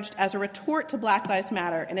emerged as a retort to Black Lives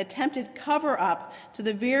Matter, an attempted cover-up to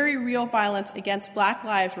the very real violence against Black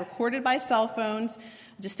lives recorded by cell phones,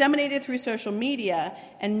 disseminated through social media,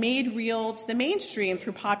 and made real to the mainstream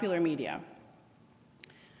through popular media.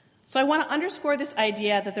 So I want to underscore this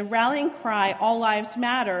idea that the rallying cry, All Lives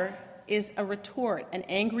Matter, is a retort, an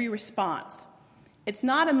angry response. It's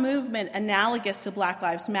not a movement analogous to Black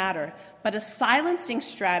Lives Matter, but a silencing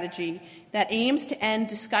strategy that aims to end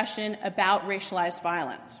discussion about racialized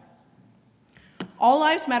violence. All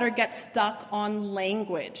Lives Matter gets stuck on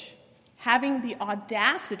language, having the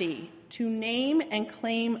audacity to name and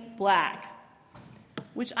claim Black,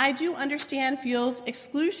 which I do understand feels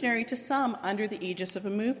exclusionary to some under the aegis of a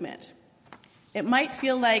movement. It might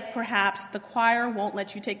feel like perhaps the choir won't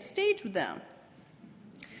let you take the stage with them.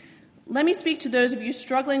 Let me speak to those of you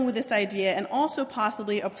struggling with this idea and also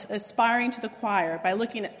possibly aspiring to the choir by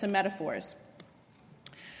looking at some metaphors.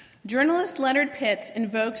 Journalist Leonard Pitts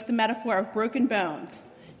invokes the metaphor of broken bones.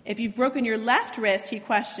 If you've broken your left wrist, he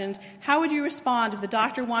questioned, how would you respond if the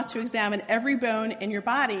doctor wants to examine every bone in your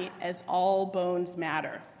body as all bones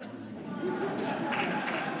matter?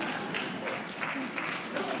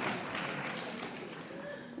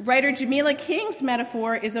 Writer Jamila King's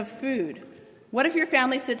metaphor is of food. What if your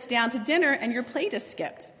family sits down to dinner and your plate is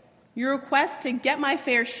skipped? Your request to get my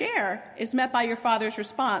fair share is met by your father's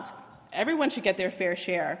response, everyone should get their fair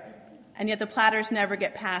share, and yet the platters never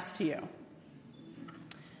get passed to you.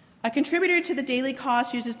 A contributor to the Daily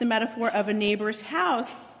Kos uses the metaphor of a neighbor's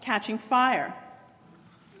house catching fire.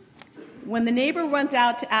 When the neighbor runs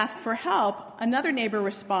out to ask for help, another neighbor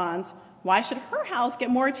responds, why should her house get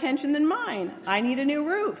more attention than mine? I need a new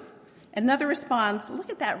roof. Another responds, look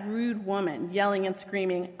at that rude woman yelling and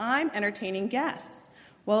screaming, I'm entertaining guests.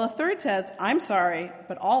 Well, a third says, I'm sorry,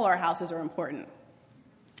 but all our houses are important.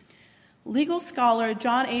 Legal scholar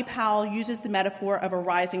John A. Powell uses the metaphor of a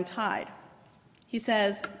rising tide. He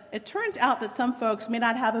says, it turns out that some folks may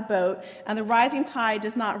not have a boat, and the rising tide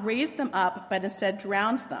does not raise them up, but instead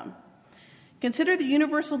drowns them. Consider the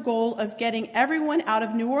universal goal of getting everyone out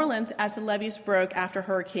of New Orleans as the levees broke after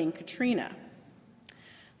Hurricane Katrina.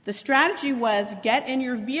 The strategy was get in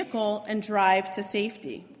your vehicle and drive to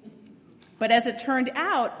safety. But as it turned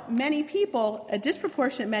out, many people, a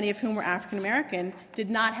disproportionate many of whom were African American, did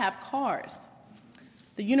not have cars.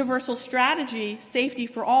 The universal strategy, safety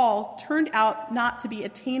for all, turned out not to be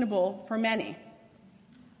attainable for many.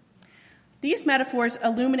 These metaphors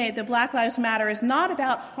illuminate that Black Lives Matter is not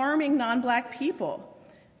about harming non-Black people,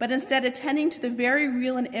 but instead attending to the very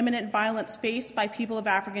real and imminent violence faced by people of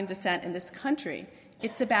African descent in this country.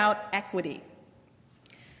 It's about equity.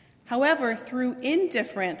 However, through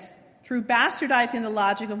indifference, through bastardizing the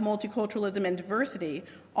logic of multiculturalism and diversity,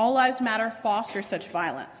 All Lives Matter fosters such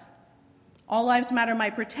violence. All Lives Matter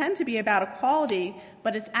might pretend to be about equality,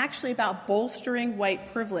 but it's actually about bolstering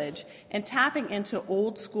white privilege and tapping into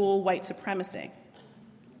old-school white supremacy.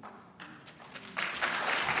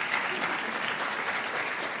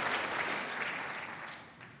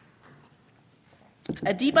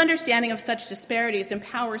 A deep understanding of such disparities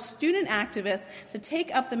empowers student activists to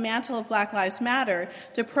take up the mantle of Black Lives Matter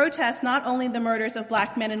to protest not only the murders of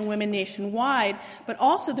black men and women nationwide, but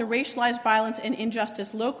also the racialized violence and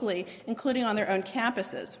injustice locally, including on their own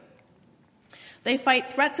campuses. They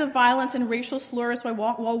fight threats of violence and racial slurs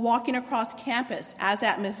while walking across campus, as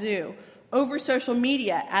at Mizzou, over social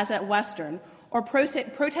media, as at Western, or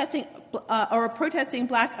protesting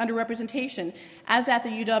black underrepresentation, as at the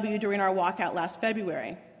UW during our walkout last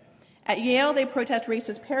February. At Yale, they protest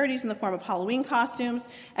racist parodies in the form of Halloween costumes.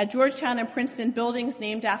 At Georgetown and Princeton, buildings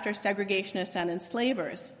named after segregationists and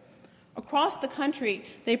enslavers. Across the country,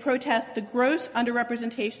 they protest the gross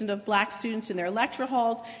underrepresentation of black students in their lecture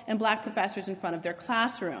halls and black professors in front of their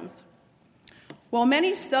classrooms. While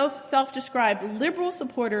many self-described liberal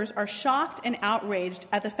supporters are shocked and outraged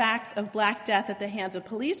at the facts of black death at the hands of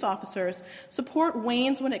police officers, support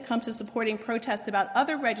wanes when it comes to supporting protests about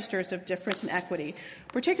other registers of difference and equity,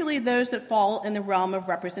 particularly those that fall in the realm of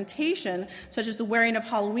representation, such as the wearing of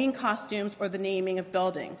Halloween costumes or the naming of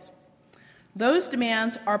buildings. Those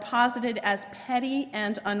demands are posited as petty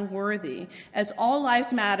and unworthy, as all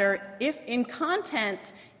lives matter, if in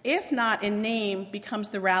content, if not in name, becomes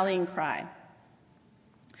the rallying cry.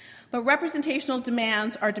 But representational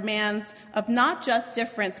demands are demands of not just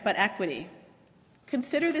difference, but equity.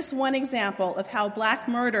 Consider this one example of how black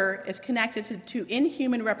murder is connected to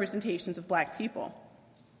inhuman representations of black people.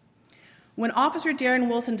 When Officer Darren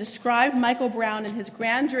Wilson described Michael Brown in his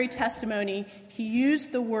grand jury testimony, he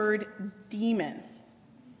used the word demon.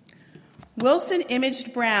 Wilson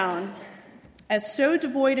imaged Brown as so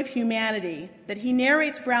devoid of humanity that he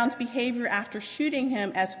narrates Brown's behavior after shooting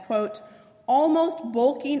him as, quote, almost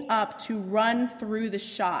bulking up to run through the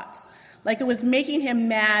shots, like it was making him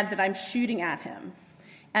mad that I'm shooting at him.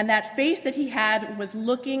 And that face that he had was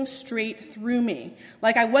looking straight through me,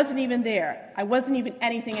 like I wasn't even there. I wasn't even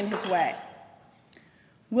anything in his way.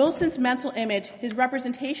 Wilson's mental image, his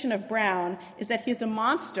representation of Brown, is that he is a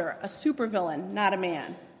monster, a supervillain, not a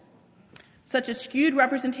man. Such a skewed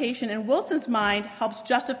representation in Wilson's mind helps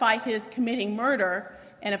justify his committing murder,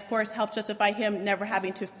 and of course helps justify him never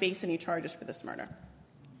having to face any charges for this murder.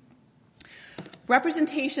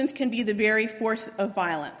 Representations can be the very force of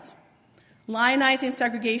violence. Lionizing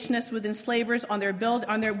segregationists with enslavers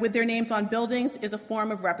with their names on buildings is a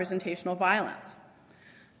form of representational violence.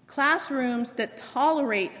 Classrooms that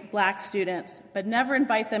tolerate black students but never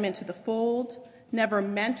invite them into the fold, never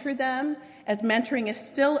mentor them, as mentoring is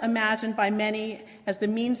still imagined by many as the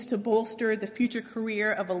means to bolster the future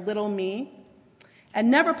career of a little me, and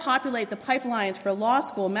never populate the pipelines for law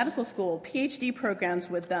school, medical school, PhD programs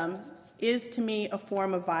with them, is to me a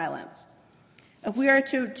form of violence. If we are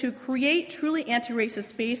to create truly anti-racist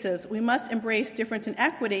spaces, we must embrace difference and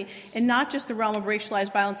equity in not just the realm of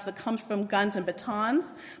racialized violence that comes from guns and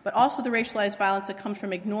batons, but also the racialized violence that comes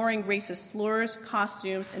from ignoring racist slurs,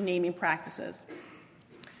 costumes, and naming practices.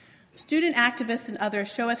 Student activists and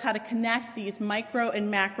others show us how to connect these micro and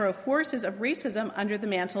macro forces of racism under the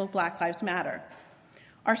mantle of Black Lives Matter.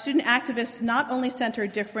 Our student activists not only center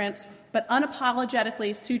difference, but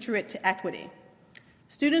unapologetically suture it to equity.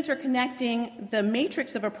 Students are connecting the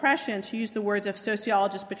matrix of oppression, to use the words of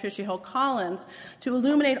sociologist Patricia Hill Collins, to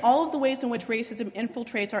illuminate all of the ways in which racism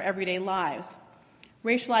infiltrates our everyday lives.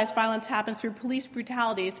 Racialized violence happens through police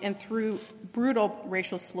brutalities and through brutal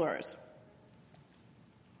racial slurs.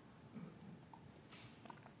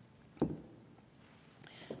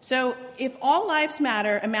 So if all lives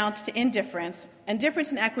matter amounts to indifference, and difference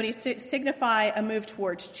and equity signify a move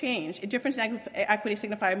towards change, difference and equity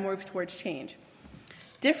signify a move towards change.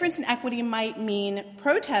 Difference and equity might mean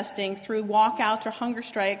protesting through walkouts or hunger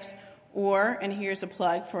strikes, or, and here's a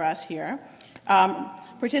plug for us here,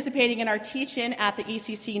 participating in our teach-in at the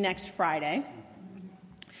ECC next Friday.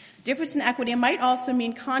 Difference and equity might also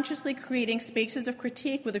mean consciously creating spaces of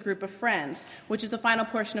critique with a group of friends, which is the final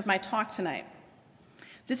portion of my talk tonight.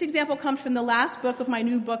 This example comes from the last chapter of my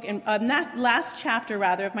new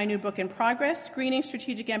book in progress, Screening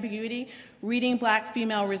Strategic Ambiguity, Reading Black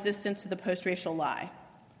Female Resistance to the Post-Racial Lie.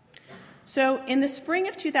 So in the spring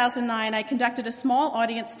of 2009, I conducted a small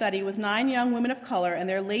audience study with 9 young women of color in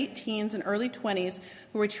their late teens and early 20s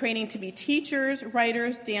who were training to be teachers,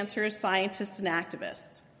 writers, dancers, scientists, and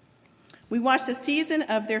activists. We watched a season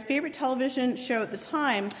of their favorite television show at the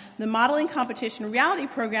time, the modeling competition reality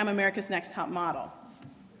program America's Next Top Model.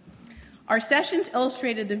 Our sessions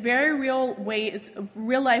illustrated the very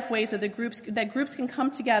real-life ways that groups can come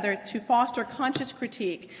together to foster conscious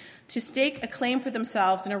critique, to stake a claim for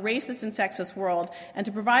themselves in a racist and sexist world, and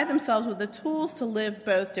to provide themselves with the tools to live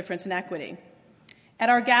both difference and equity. At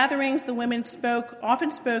our gatherings, the women often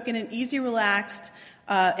spoke in an easy, relaxed,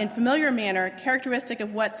 and familiar manner, characteristic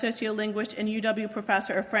of what sociolinguist and UW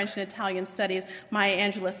professor of French and Italian studies Maya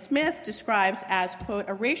Angelou Smith describes as, quote,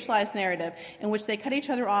 a racialized narrative in which they cut each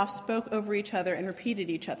other off, spoke over each other, and repeated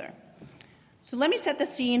each other. So let me set the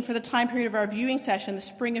scene for the time period of our viewing session, the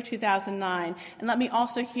spring of 2009, and let me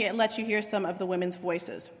also let you hear some of the women's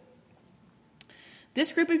voices.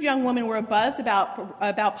 This group of young women were abuzz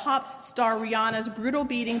about pop star Rihanna's brutal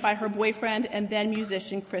beating by her boyfriend and then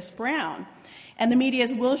musician Chris Brown, and the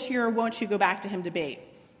media's will she or won't she go back to him debate.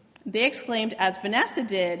 They exclaimed, as Vanessa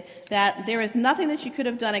did, that there is nothing that she could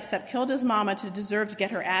have done except killed his mama to deserve to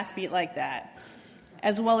get her ass beat like that,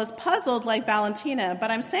 as well as puzzled like Valentina, but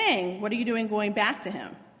I'm saying, what are you doing going back to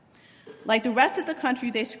him? Like the rest of the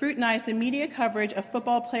country, they scrutinized the media coverage of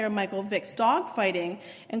football player Michael Vick's dogfighting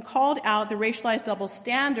and called out the racialized double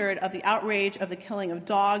standard of the outrage of the killing of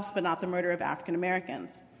dogs but not the murder of African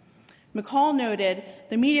Americans. McCall noted,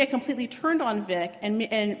 the media completely turned on Vick, and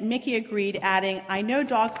Mickey agreed, adding, I know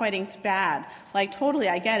dogfighting's bad. Like, totally,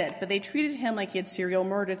 I get it, but they treated him like he had serial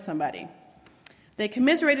murdered somebody. They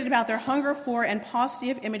commiserated about their hunger for and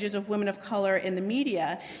paucity of images of women of color in the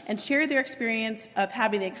media and shared their experience of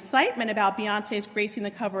having the excitement about Beyoncé's gracing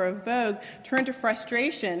the cover of Vogue turn to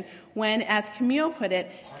frustration when, as Camille put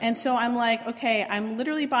it, and so I'm like, okay, I'm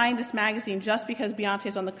literally buying this magazine just because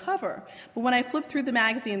Beyoncé's on the cover. But when I flipped through the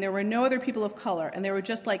magazine, there were no other people of color, and they were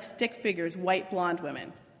just like stick figures, white blonde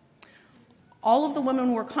women. All of the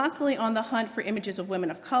women were constantly on the hunt for images of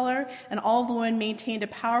women of color, and all of the women maintained a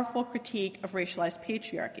powerful critique of racialized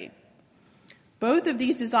patriarchy. Both of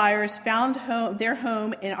these desires found their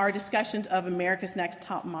home in our discussions of America's Next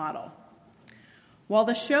Top Model. While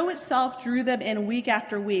the show itself drew them in week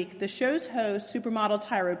after week, the show's host, supermodel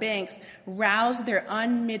Tyra Banks, roused their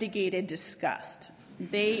unmitigated disgust.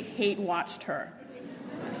 They hate-watched her.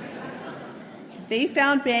 They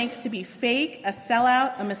found Banks to be fake, a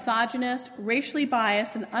sellout, a misogynist, racially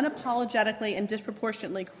biased, and unapologetically and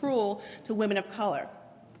disproportionately cruel to women of color.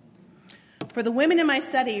 For the women in my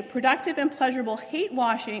study, productive and pleasurable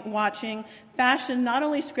hate-watching fashioned not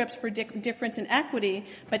only scripts for difference and equity,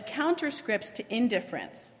 but counter-scripts to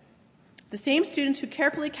indifference. The same students who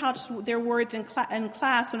carefully couched their words in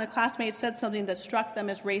class when a classmate said something that struck them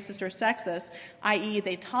as racist or sexist, i.e.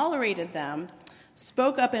 they tolerated them,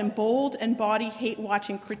 spoke up in bold and bawdy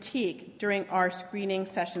hate-watching critique during our screening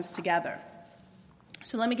sessions together.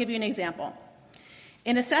 So let me give you an example.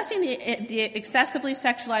 In assessing the excessively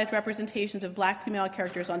sexualized representations of black female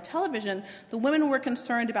characters on television, the women were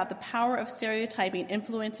concerned about the power of stereotyping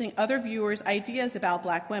influencing other viewers' ideas about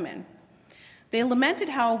black women. They lamented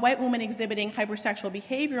how a white woman exhibiting hypersexual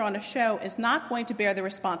behavior on a show is not going to bear the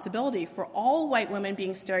responsibility for all white women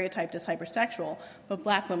being stereotyped as hypersexual, but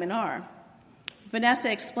black women are.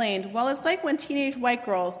 Vanessa explained, well, it's like when teenage white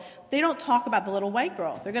girls, they don't talk about the little white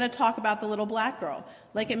girl. They're going to talk about the little black girl.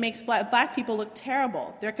 Like it makes black people look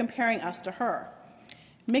terrible. They're comparing us to her.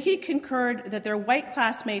 Mickey concurred that their white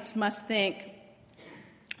classmates must think,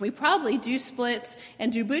 we probably do splits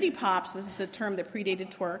and do booty pops, this is the term that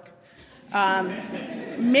predated twerk.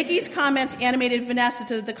 Mickey's comments animated Vanessa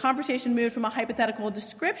so that the conversation moved from a hypothetical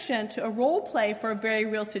description to a role play for a very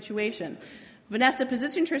real situation. Vanessa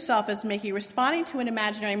positioned herself as Mickey, responding to an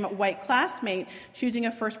imaginary white classmate choosing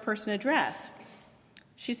a first-person address.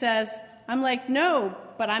 She says, I'm like, no,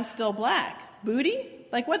 but I'm still black. Booty?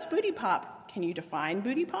 Like, what's booty pop? Can you define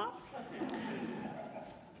booty pop?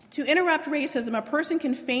 To interrupt racism, a person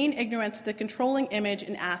can feign ignorance to the controlling image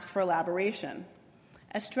and ask for elaboration.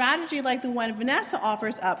 A strategy like the one Vanessa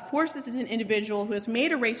offers up forces an individual who has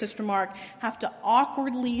made a racist remark have to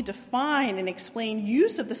awkwardly define and explain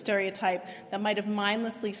use of the stereotype that might have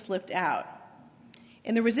mindlessly slipped out.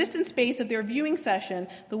 In the resistance space of their viewing session,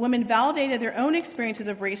 the women validated their own experiences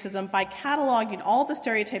of racism by cataloging all the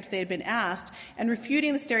stereotypes they had been asked and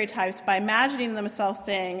refuting the stereotypes by imagining themselves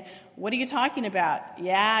saying, what are you talking about?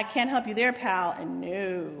 Yeah, I can't help you there, pal, and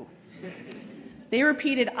no. They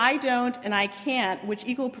repeated, I don't and I can't, which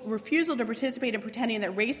equaled refusal to participate in pretending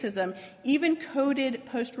that racism, even coded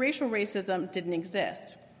post-racial racism, didn't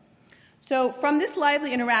exist. So from this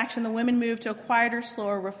lively interaction, the women moved to a quieter,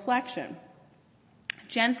 slower reflection.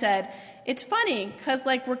 Jen said, it's funny, because,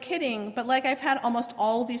 we're kidding, but, I've had almost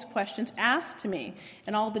all of these questions asked to me,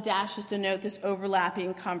 and all the dashes denote this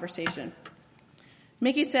overlapping conversation.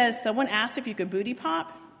 Mickey says, someone asked if you could booty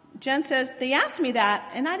pop? Jen says, they asked me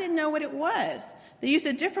that, and I didn't know what it was. They used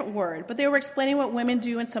a different word, but they were explaining what women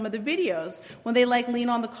do in some of the videos when they, lean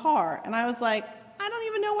on the car. And I was like, I don't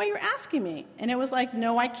even know why you're asking me. And it was like,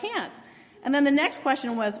 no, I can't. And then the next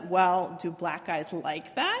question was, well, do black guys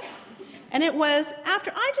like that? And it was,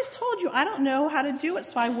 after I just told you I don't know how to do it,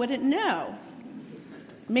 so I wouldn't know.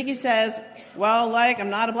 Mickey says, well, I'm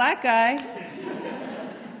not a black guy.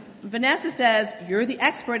 Vanessa says, you're the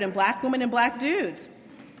expert in black women and black dudes.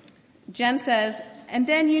 Jen says, and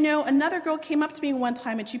then, another girl came up to me one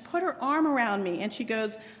time and she put her arm around me and she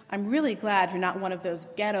goes, I'm really glad you're not one of those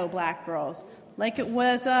ghetto black girls. Like it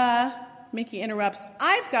was, Mickey interrupts,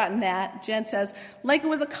 I've gotten that, Jen says, like it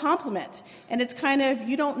was a compliment. And it's kind of,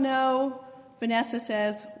 you don't know, Vanessa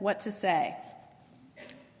says, what to say.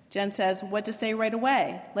 Jen says, what to say right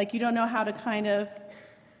away. Like you don't know how to kind of,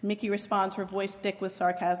 Mickey responds, her voice thick with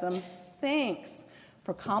sarcasm, thanks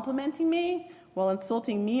for complimenting me while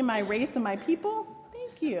insulting me, my race, and my people.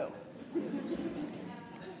 Thank you.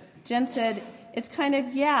 Jen said, it's kind of,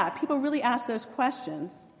 people really ask those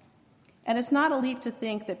questions. And it's not a leap to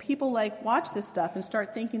think that people watch this stuff and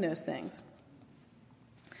start thinking those things.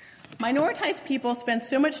 Minoritized people spend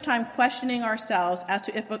so much time questioning ourselves as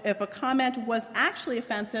to if a comment was actually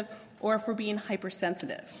offensive or if we're being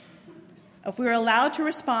hypersensitive, if we're allowed to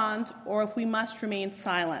respond or if we must remain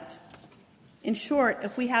silent. In short,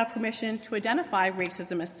 if we have permission to identify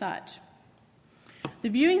racism as such. The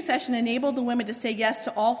viewing session enabled the women to say yes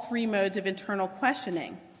to all three modes of internal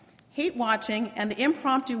questioning. Hate watching and the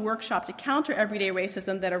impromptu workshop to counter everyday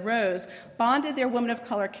racism that arose bonded their women of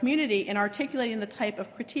color community in articulating the type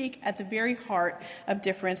of critique at the very heart of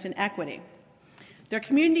difference and equity. Their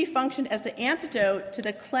community functioned as the antidote to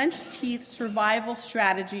the clenched teeth survival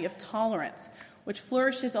strategy of tolerance, which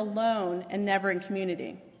flourishes alone and never in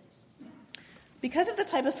community. Because of the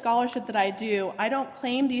type of scholarship that I do, I don't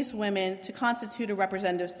claim these women to constitute a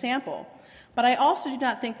representative sample. But I also do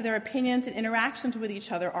not think that their opinions and interactions with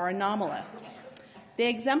each other are anomalous. They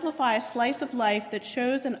exemplify a slice of life that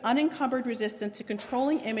shows an unencumbered resistance to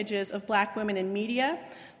controlling images of black women in media,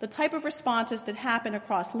 the type of responses that happen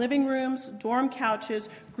across living rooms, dorm couches,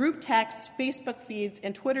 group texts, Facebook feeds,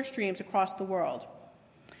 and Twitter streams across the world.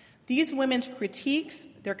 These women's critiques,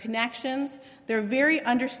 their connections, their very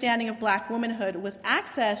understanding of black womanhood was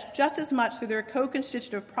accessed just as much through their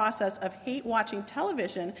co-constitutive process of hate-watching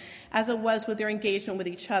television as it was with their engagement with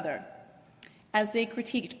each other. As they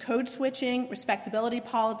critiqued code switching, respectability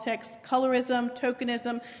politics, colorism,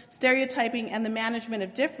 tokenism, stereotyping, and the management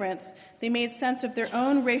of difference, they made sense of their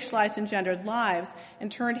own racialized and gendered lives and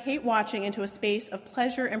turned hate-watching into a space of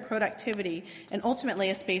pleasure and productivity, and ultimately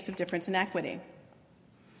a space of difference and equity.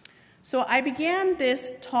 So I began this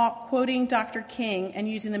talk quoting Dr. King and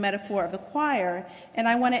using the metaphor of the choir, and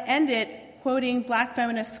I want to end it quoting black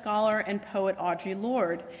feminist scholar and poet Audre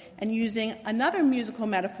Lorde and using another musical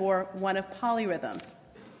metaphor, one of polyrhythms.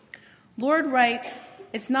 Lorde writes,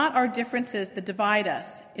 "It's not our differences that divide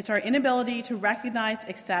us. It's our inability to recognize,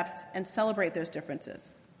 accept, and celebrate those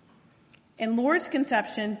differences." In Lorde's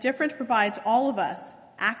conception, difference provides all of us,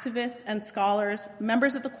 activists and scholars,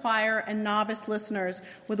 members of the choir, and novice listeners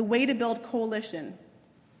with a way to build coalition.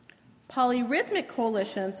 Polyrhythmic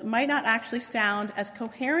coalitions might not actually sound as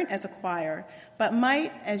coherent as a choir, but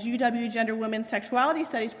might, as UW Gender Women's Sexuality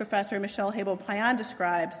Studies professor Michelle Habel-Payan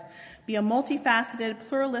describes, be a multifaceted,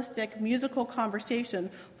 pluralistic, musical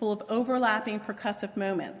conversation full of overlapping percussive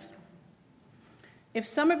moments. If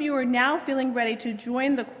some of you are now feeling ready to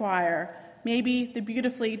join the choir, maybe the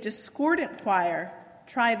beautifully discordant choir,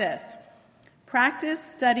 try this. Practice,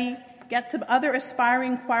 study, get some other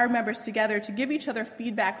aspiring choir members together to give each other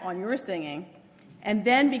feedback on your singing, and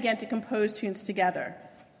then begin to compose tunes together.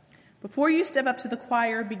 Before you step up to the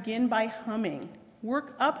choir, begin by humming.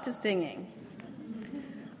 Work up to singing.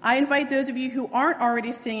 I invite those of you who aren't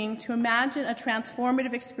already singing to imagine a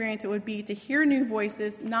transformative experience it would be to hear new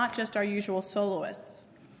voices, not just our usual soloists.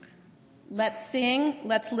 Let's sing,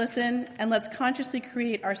 let's listen, and let's consciously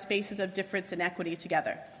create our spaces of difference and equity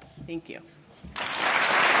together. Thank you.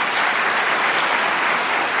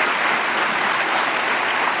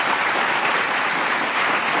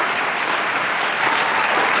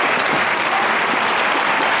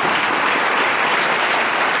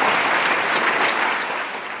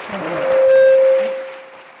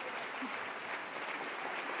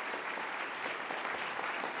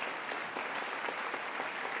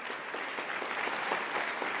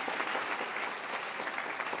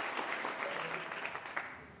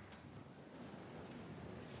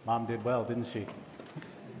 Mom did well, didn't she?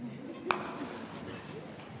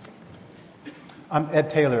 I'm Ed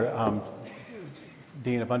Taylor,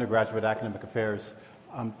 Dean of Undergraduate Academic Affairs.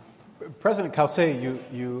 President Calcé,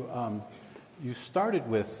 you started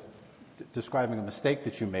with describing a mistake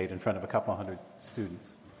that you made in front of a couple hundred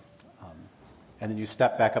students. And then you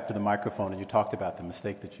stepped back up to the microphone and you talked about the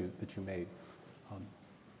mistake that you made.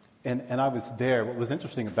 And I was there. What was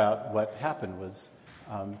interesting about what happened was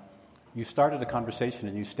you started a conversation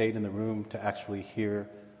and you stayed in the room to actually hear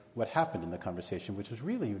what happened in the conversation, which was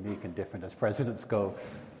really unique and different as presidents go,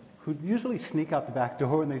 who usually sneak out the back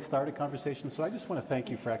door when they start a conversation. So I just want to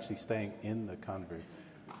thank you for actually staying in the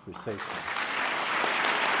conversation.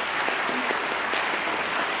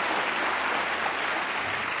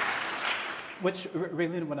 Which,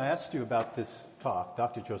 Ralina, when I asked you about this talk,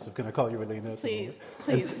 Dr. Joseph, can I call you Ralina? Please.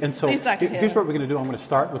 And so please, Dr. Here's what we're going to do. I'm going to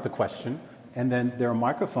start with the question, and then there are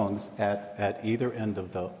microphones at either end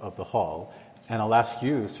of the hall, and I'll ask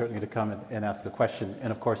you certainly to come and ask a question.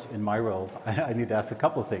 And of course, in my role, I need to ask a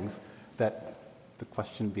couple of things, that the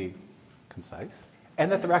question be concise,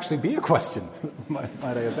 and that there actually be a question, might I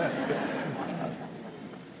add that.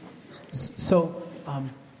 So,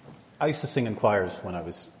 I used to sing in choirs when I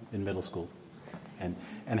was in middle school.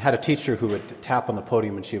 And had a teacher who would tap on the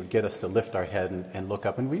podium and she would get us to lift our head and look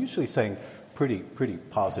up. And we usually sang pretty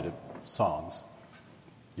positive songs.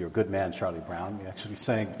 You're a Good Man, Charlie Brown. We actually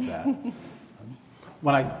sang that.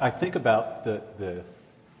 When I think about the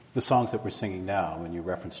songs that we're singing now, when you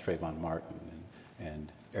reference Trayvon Martin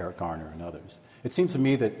and Eric Garner and others, it seems to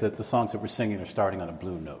me that the songs that we're singing are starting on a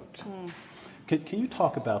blue note. Can you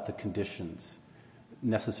talk about the conditions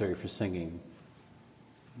necessary for singing,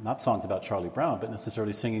 not songs about Charlie Brown, but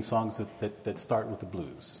necessarily singing songs that start with the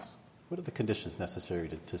blues? What are the conditions necessary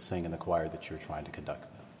to sing in the choir that you're trying to conduct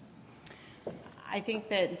now? I think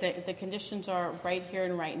that the conditions are right here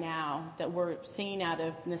and right now, that we're singing out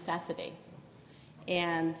of necessity.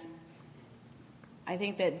 And I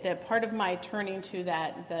think that part of my turning to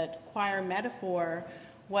that choir metaphor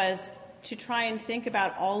was to try and think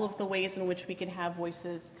about all of the ways in which we can have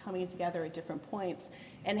voices coming together at different points,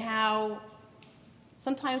 and how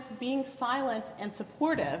sometimes being silent and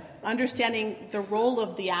supportive, understanding the role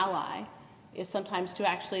of the ally, is sometimes to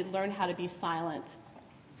actually learn how to be silent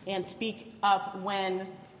and speak up when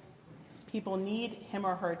people need him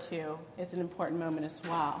or her to, is an important moment as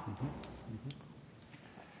well.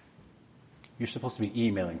 You're supposed to be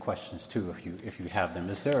emailing questions too if you have them.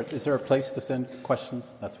 Is there a place to send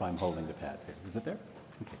questions? That's why I'm holding the pad here. Is it there?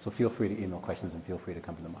 Okay, so feel free to email questions and feel free to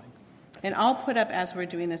come to the mic. And I'll put up, as we're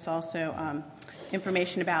doing this also,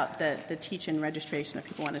 information about the teach-in registration if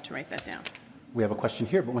people wanted to write that down. We have a question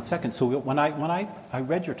here, but one second. So when I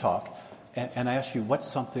read your talk and I asked you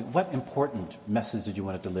what important message did you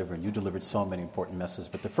want to deliver, and you delivered so many important messages,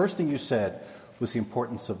 but the first thing you said was the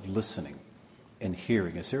importance of listening and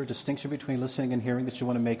hearing. Is there a distinction between listening and hearing that you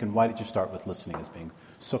want to make, and why did you start with listening as being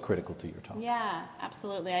so critical to your talk? Yeah,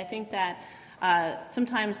 absolutely. I think that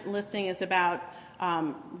sometimes listening is about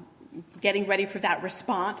getting ready for that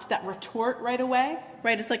response, that retort right away,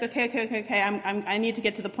 right? It's like, okay, I need to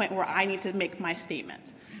get to the point where I need to make my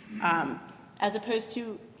statement. As opposed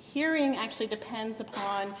to hearing actually depends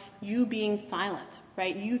upon you being silent,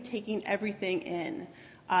 right? You taking everything in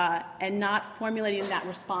and not formulating that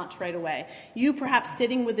response right away. You perhaps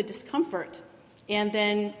sitting with the discomfort and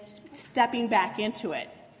then stepping back into it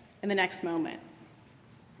in the next moment.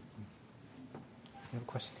 You have a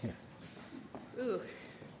question here. Ooh.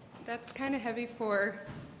 That's kind of heavy for,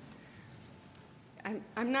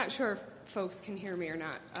 I'm not sure if folks can hear me or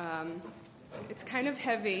not. It's kind of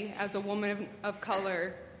heavy as a woman of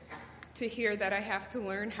color to hear that I have to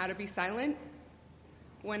learn how to be silent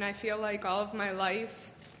when I feel like all of my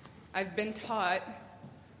life I've been taught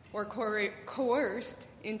or coerced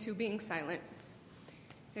into being silent.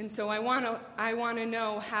 And so I want to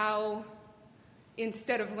know how,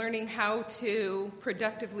 instead of learning how to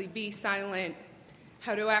productively be silent,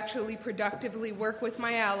 how to actually productively work with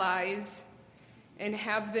my allies and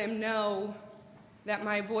have them know that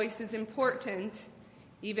my voice is important,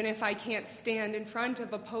 even if I can't stand in front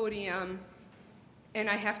of a podium and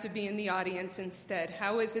I have to be in the audience instead.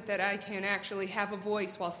 How is it that I can actually have a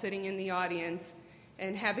voice while sitting in the audience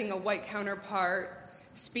and having a white counterpart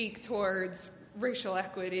speak towards racial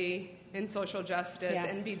equity and social justice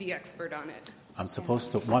and be the expert on it?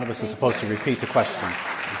 One of us is supposed to repeat the question.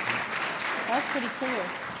 That's pretty clear.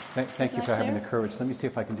 Thank you for having the courage. Let me see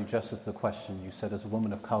if I can do justice to the question. You said, as a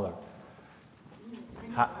woman of color.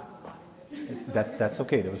 That's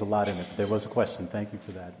okay. There was a lot in it. There was a question. Thank you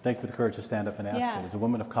for that. Thank you for the courage to stand up and ask it. As a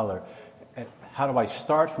woman of color, how do I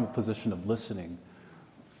start from a position of listening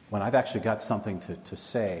when I've actually got something to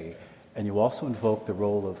say? And you also invoke the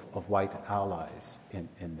role of white allies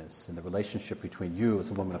in this, in the relationship between you as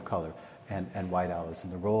a woman of color and white allies,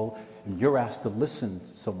 and the role, and you're asked to listen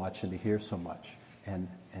so much and to hear so much. and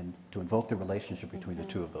to invoke the relationship between the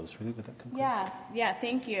two of those. Really, would that conclude? Yeah,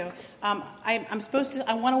 thank you.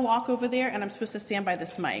 I want to walk over there, and I'm supposed to stand by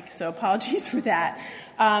this mic, so apologies for that.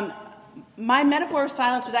 My metaphor of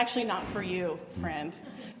silence was actually not for you, friend.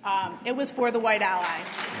 It was for the white allies.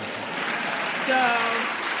 So,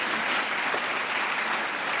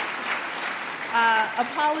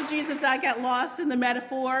 apologies if that got lost in the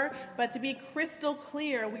metaphor, but to be crystal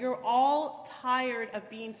clear, we are all tired of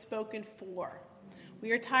being spoken for.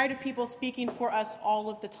 We are tired of people speaking for us all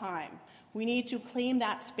of the time. We need to claim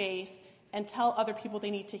that space and tell other people they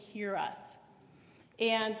need to hear us.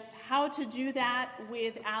 And how to do that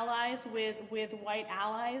with allies, with white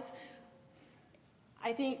allies,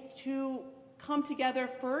 I think to come together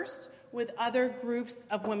first with other groups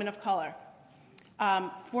of women of color.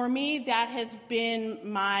 For me, that has been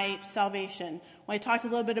my salvation. When I talked a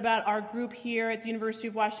little bit about our group here at the University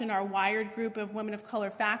of Washington, our Wired group of women of color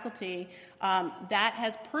faculty, that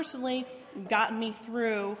has personally gotten me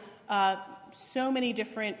through so many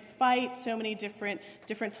different fights, so many different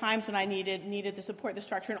times when I needed the support, the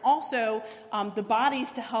structure, and also the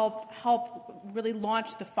bodies to help really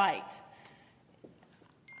launch the fight.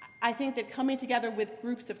 I think that coming together with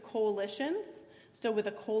groups of coalitions, so with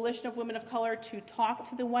a coalition of women of color to talk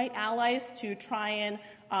to the white allies, to try and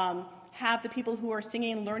have the people who are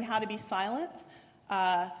singing learn how to be silent,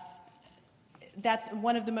 that's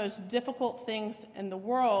one of the most difficult things in the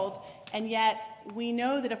world, and yet we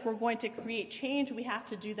know that if we're going to create change, we have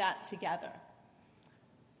to do that together.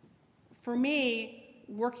 For me,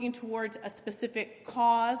 working towards a specific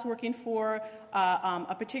cause, working for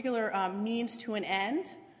a particular means to an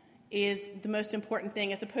end, is the most important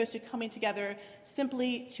thing, as opposed to coming together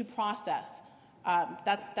simply to process.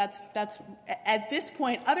 That's at this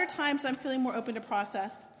point. Other times I'm feeling more open to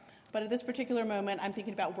process, but at this particular moment I'm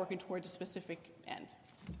thinking about working towards a specific end.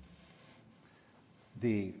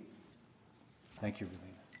 Thank you,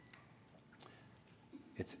 Ralina.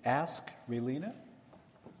 It's Ask Ralina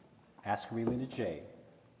J.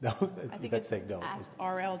 No, I think that's saying no. Ask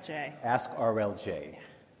RLJ. Ask RLJ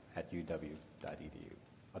at uw.edu.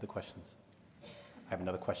 Other questions? I have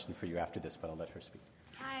another question for you after this, but I'll let her speak.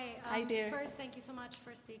 Hi, dear. First, thank you so much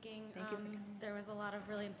for speaking. Thank you for coming. There was a lot of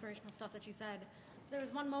really inspirational stuff that you said. There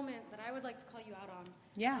was one moment that I would like to call you out on.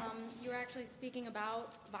 Yeah. You were actually speaking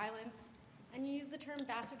about violence, and you used the term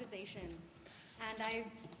bastardization. And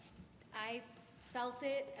I felt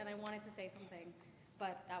it, and I wanted to say something,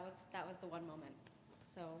 but that was the one moment.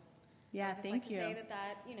 So Yeah, I'd just thank like you. to say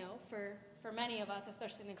that for many of us,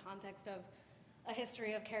 especially in the context of a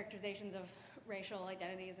history of characterizations of racial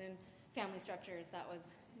identities and family structures, that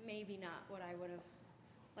was maybe not what I would have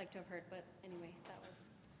liked to have heard. But anyway, that was.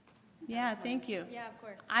 Yeah, thank you. Yeah, of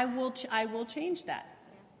course. I will change that.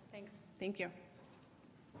 Yeah, thanks. Thank you.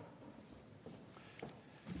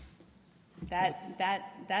 That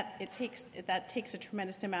takes a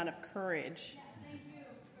tremendous amount of courage.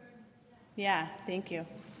 Yeah, thank you.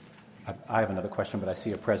 I have another question, but I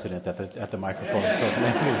see a president at the microphone. So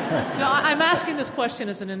No, I'm asking this question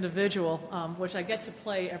as an individual, which I get to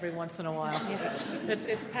play every once in a while.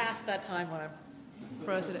 It's past that time when I'm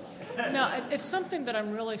president. No, it's something that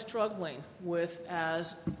I'm really struggling with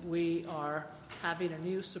as we are having a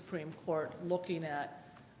new Supreme Court looking at,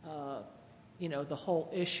 the whole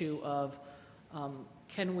issue of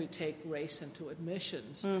can we take race into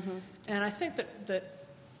admissions? Mm-hmm. And I think that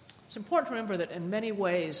it's important to remember that in many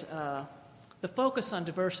ways, the focus on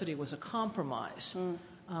diversity was a compromise.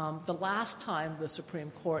 The last time the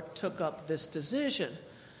Supreme Court took up this decision,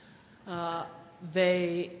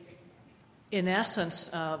 they, in essence,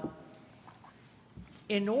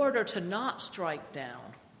 in order to not strike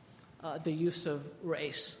down the use of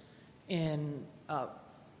race in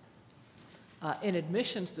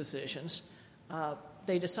admissions decisions,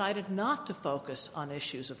 they decided not to focus on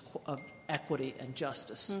issues of equity and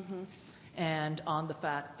justice, mm-hmm. and on the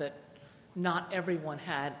fact that not everyone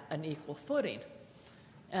had an equal footing.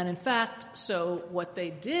 And in fact, so what they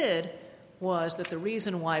did was that the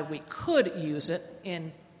reason why we could use it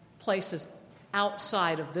in places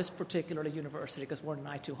outside of this particular university, because we're an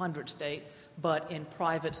I-200 state, but in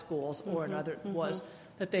private schools or in other, was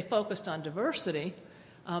that they focused on diversity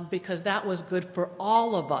because that was good for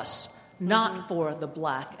all of us, not for the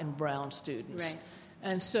black and brown students. Right.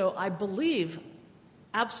 And so I believe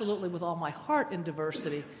absolutely with all my heart in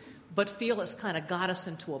diversity, but feel it's kind of got us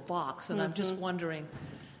into a box. And I'm just wondering,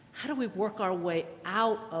 how do we work our way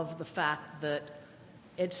out of the fact that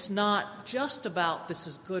it's not just about this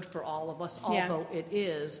is good for all of us, although it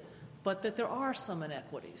is, but that there are some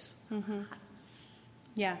inequities?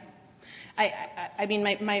 Yeah. I mean,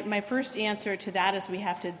 my first answer to that is we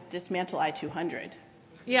have to dismantle I-200.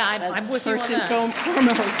 Yeah, I'm with you on that. First and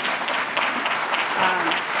foremost,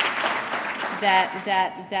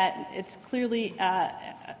 that it's clearly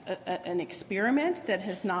an experiment that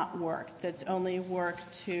has not worked, that's only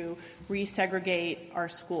worked to resegregate our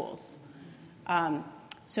schools.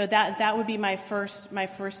 So that would be my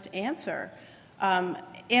first answer.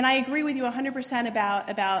 And I agree with you 100%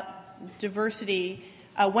 about diversity.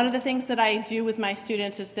 One of the things that I do with my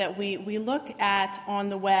students is that we look at on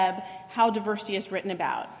the web how diversity is written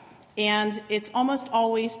about. And it's almost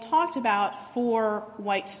always talked about for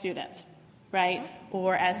white students, right?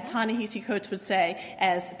 Or as Ta-Nehisi Coates would say,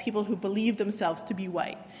 as people who believe themselves to be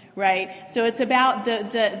white, right? So it's about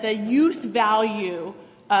the use value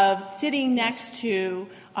of sitting next to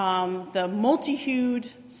the multi-hued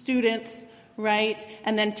students, right?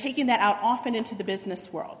 And then taking that out often into the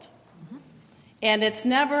business world. And it's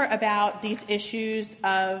never about these issues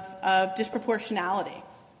of disproportionality.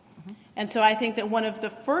 And so I think that one of the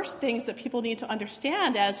first things that people need to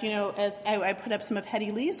understand, as I put up some of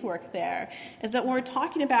Hetty Lee's work there, is that when we're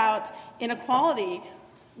talking about inequality,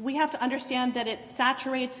 we have to understand that it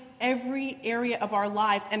saturates every area of our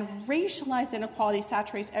lives, and racialized inequality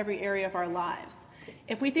saturates every area of our lives.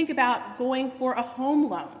 If we think about going for a home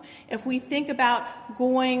loan, if we think about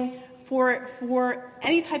going for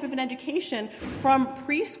any type of an education from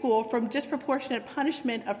preschool, from disproportionate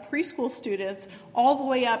punishment of preschool students all the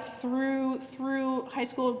way up through high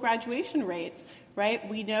school graduation rates, right?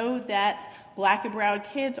 We know that black and brown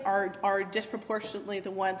kids are disproportionately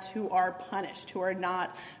the ones who are punished, who are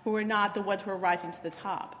not the ones who are rising to the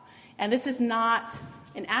top. And this is not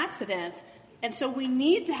an accident. And so we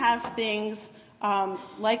need to have things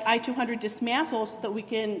like I-200 dismantled so that we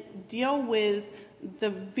can deal with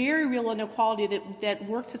the very real inequality that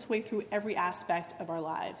works its way through every aspect of our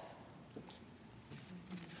lives.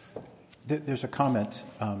 There's a comment,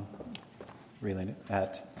 Ralina,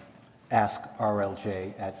 at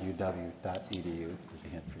askrlj@uw.edu. There's a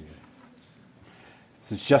hint for you.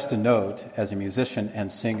 This is just a note, as a musician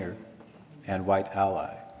and singer and white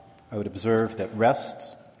ally, I would observe that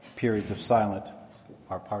rests, periods of silence,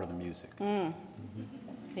 are part of the music.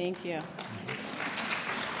 Thank you.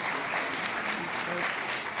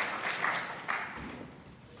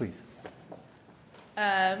 Please.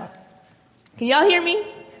 Can y'all hear me?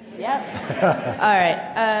 Yeah. All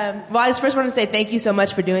right. Well, I just first want to say thank you so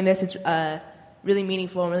much for doing this. It's really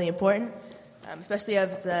meaningful and really important, especially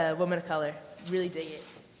as a woman of color. Really dig it.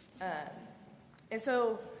 And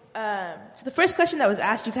so the first question that was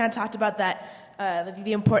asked, you kind of talked about that,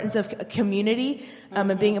 the importance of a community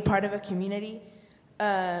and being a part of a community.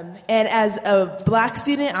 And as a black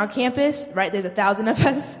student on campus, right, there's 1,000 of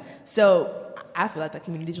us, so I feel like that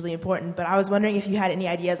community is really important. But I was wondering if you had any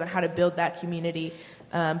ideas on how to build that community,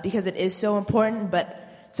 because it is so important, but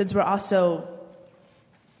since we're also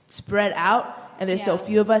spread out and there's so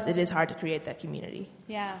few of us, it is hard to create that community.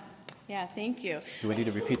 Yeah, thank you. Do we need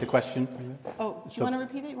to repeat the question? Oh, do you want to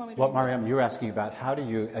repeat it? You want me to well, Mariam, you're asking about how do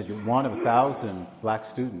you, as you're one of 1,000 black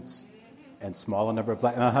students, and smaller number of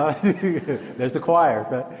black, there's the choir,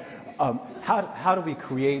 but how do we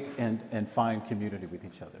create and find community with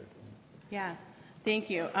each other? Yeah, thank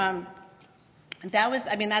you.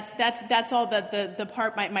 That's all the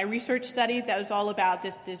part, my research study, that was all about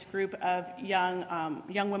this group of young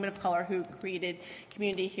women of color who created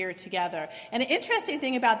community here together. And the interesting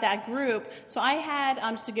thing about that group, so I had,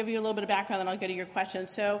 just to give you a little bit of background, then I'll go to your question.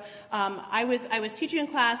 So I was teaching in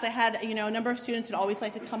class. I had a number of students that always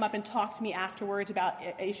like to come up and talk to me afterwards about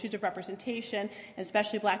issues of representation, and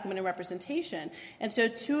especially black women in representation. And so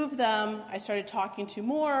two of them I started talking to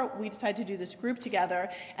more. We decided to do this group together,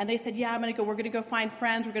 and they said, we're going to go find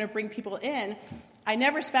friends, we're going to bring people in. I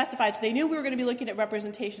never specified, so they knew we were going to be looking at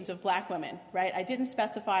representations of black women, right? I didn't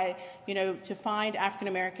specify, to find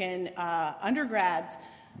African-American undergrads.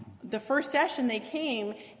 The first session they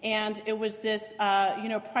came, and it was this,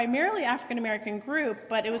 primarily African-American group,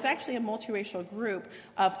 but it was actually a multiracial group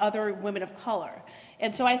of other women of color.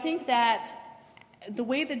 And so I think that the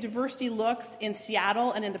way the diversity looks in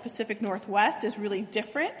Seattle and in the Pacific Northwest is really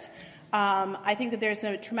different. I think that there's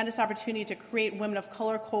a tremendous opportunity to create Women of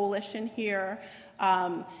Color Coalition here,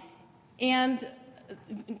 and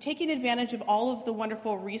taking advantage of all of the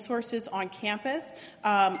wonderful resources on campus.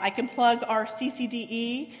 I can plug our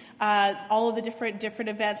CCDE, all of the different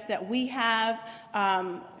events that we have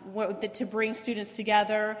to bring students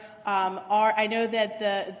together. I know that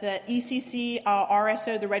the ECC,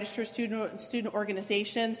 RSO, the Registered Student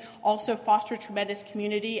Organizations, also foster tremendous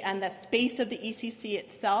community, and the space of the ECC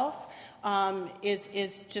itself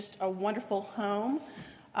is just a wonderful home.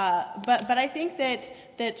 But I think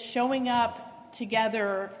that showing up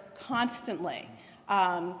together constantly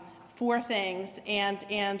for things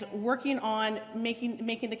and working on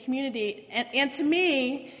making the community, and to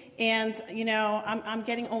me, and I'm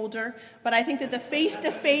getting older, but I think that the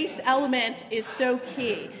face-to-face element is so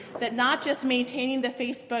key, that not just maintaining the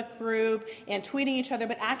Facebook group and tweeting each other,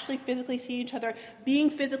 but actually physically seeing each other,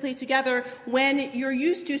 being physically together when you're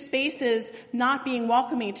used to spaces not being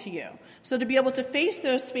welcoming to you. So to be able to face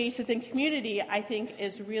those spaces in community, I think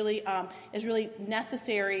is really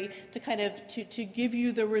necessary to kind of to give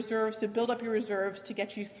you the reserves, to build up your reserves, to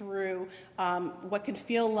get you through what can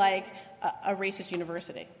feel like a racist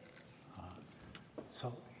university.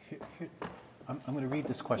 So I'm going to read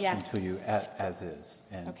this question to you as is,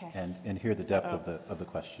 and hear the depth of the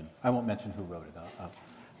question. I won't mention who wrote it.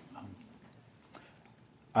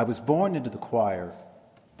 I was born into the choir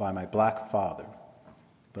by my black father,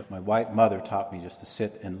 but my white mother taught me just to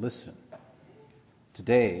sit and listen.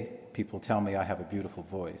 Today, people tell me I have a beautiful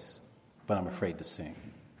voice, but I'm afraid to sing.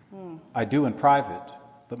 I do in private,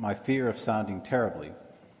 but my fear of sounding terribly,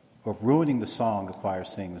 or of ruining the song the choir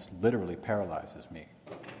sings, literally paralyzes me.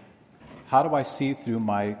 How do I see through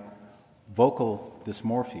my vocal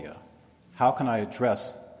dysmorphia? How can I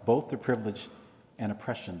address both the privilege and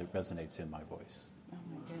oppression that resonates in my voice? Oh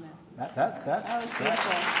my goodness. That was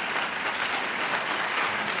beautiful.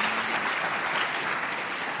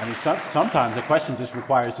 I mean, sometimes the question just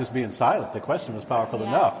requires just being silent. The question was powerful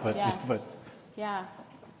enough, but yeah.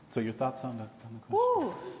 So your thoughts on the question?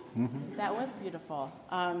 Woo, that was beautiful.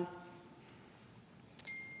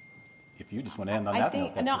 If you just want to end on that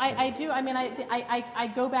note, that's okay. I do. I mean,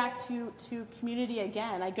 I go back to community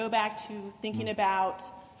again. I go back to thinking about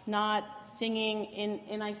not singing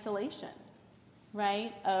in isolation,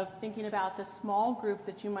 right? Of thinking about the small group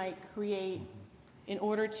that you might create in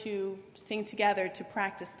order to sing together, to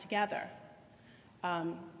practice together.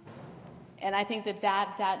 And I think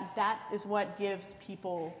that is what gives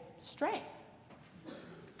people strength.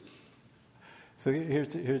 So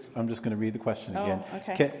here's I'm just going to read the question again.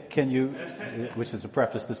 Okay. Can you, which is a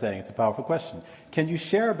preface to saying it's a powerful question, can you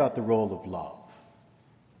share about the role of love?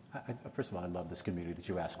 First of all, I love this community that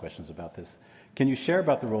you ask questions about this. Can you share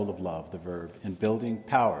about the role of love, the verb, in building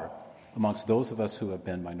power amongst those of us who have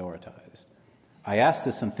been minoritized? I ask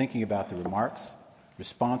this in thinking about the remarks,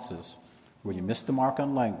 responses, where you missed the mark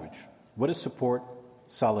on language. What is support,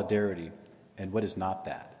 solidarity, and what is not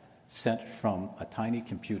that? Sent from a tiny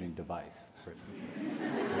computing device, for instance.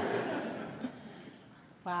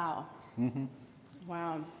 Wow.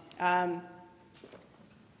 Wow.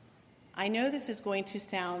 I know this is going to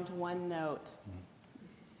sound one note,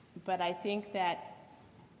 but I think that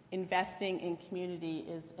investing in community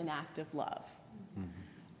is an act of love.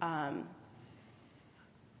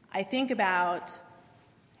 I think about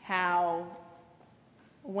how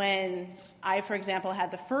when I, for example,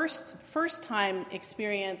 had the first time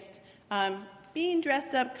experienced being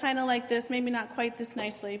dressed up kind of like this, maybe not quite this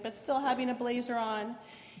nicely, but still having a blazer on,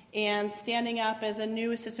 and standing up as a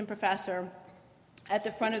new assistant professor at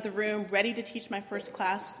the front of the room, ready to teach my first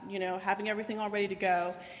class, having everything all ready to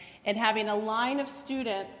go, and having a line of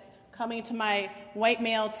students coming to my white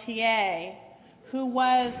male TA, who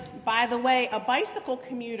was, by the way, a bicycle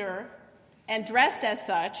commuter and dressed as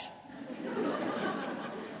such,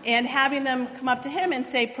 and having them come up to him and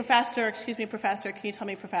say, Professor, can you tell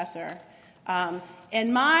me Professor?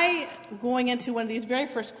 And my going into one of these very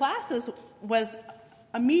first classes was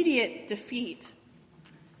immediate defeat.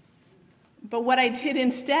 But what I did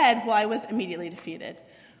instead, I was immediately defeated,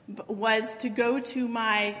 was to go to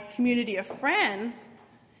my community of friends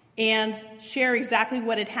and share exactly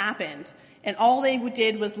what had happened. And all they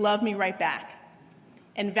did was love me right back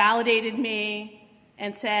and validated me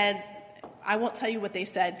and said, I won't tell you what they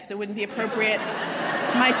said because it wouldn't be appropriate.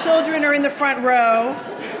 My children are in the front row.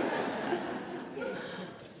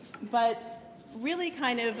 But really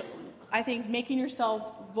kind of, I think, making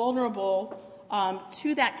yourself vulnerable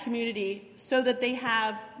to that community so that they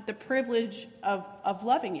have the privilege of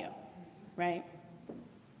loving you, right?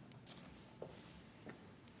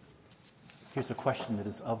 Here's a question that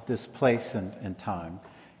is of this place and time.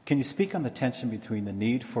 Can you speak on the tension between the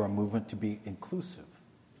need for a movement to be inclusive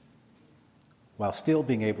while still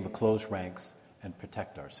being able to close ranks and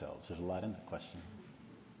protect ourselves? There's a lot in that question.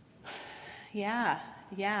 Yeah.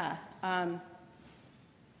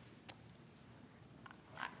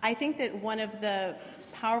 I think that one of the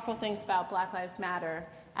powerful things about Black Lives Matter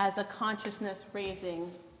as a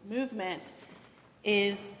consciousness-raising movement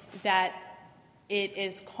is that it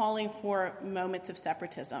is calling for moments of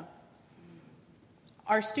separatism.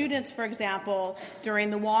 Our students, for example, during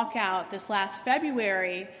the walkout this last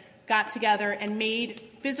February, got together and made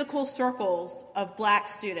physical circles of black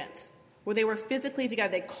students where they were physically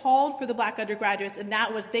together. They called for the black undergraduates, and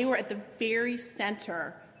they were at the very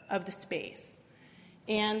center of the space.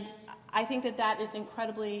 And I think that is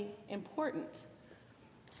incredibly important.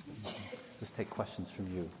 Let's take questions from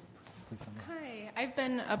you. Please. Hi, I've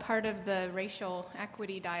been a part of the racial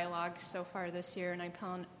equity dialogue so far this year, and I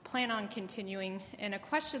plan on continuing. And a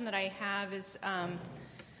question that I have is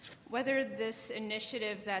whether this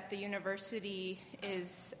initiative that the university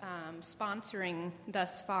is sponsoring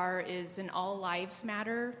thus far is an All Lives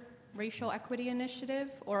Matter racial equity initiative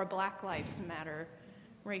or a Black Lives Matter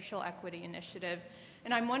racial equity initiative.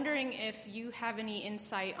 And I'm wondering if you have any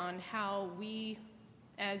insight on how we,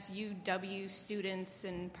 as UW students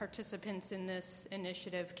and participants in this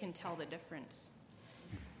initiative, can tell the difference.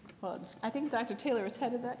 Well, I think Dr. Taylor is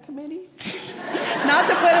head of that committee. Not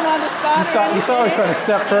to put him on the spot. You saw I was trying to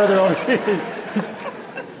step further over here.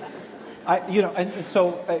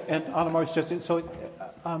 And Anna Mar's just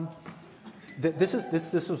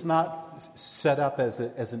this was not set up as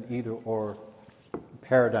an either or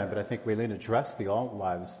paradigm, but I think Ralina addressed the All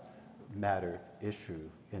Lives Matter issue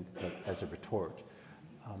as a retort.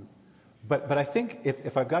 But I think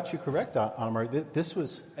if I've got you correct, Anna Mar, this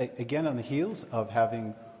was again on the heels of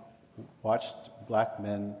having watched black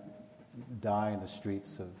men die in the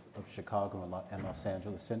streets of Chicago and Los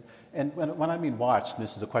Angeles. And when I mean watch, and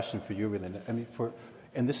this is a question for you, Ralina,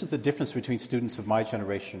 and this is the difference between students of my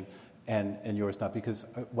generation and yours now, because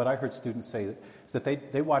what I heard students say is that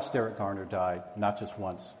they watched Eric Garner die not just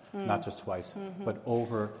once, not just twice, but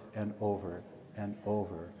over and over and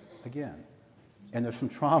over again. And there's some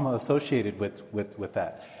trauma associated with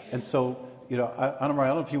that. And so, Anna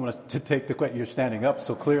Maria, I don't know if you want to take the question. You're standing up,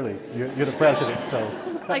 so clearly you're the president. So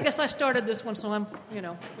I guess I started this one, so I'm,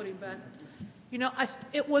 putting back. I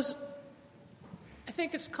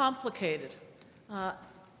think it's complicated.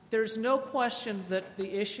 There's no question that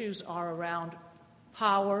the issues are around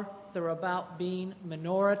power. They're about being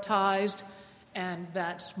minoritized, and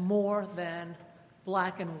that's more than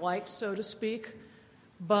black and white, so to speak.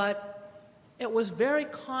 But it was very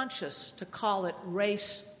conscious to call it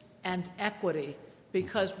race and equity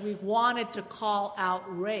because we wanted to call out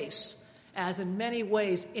race as, in many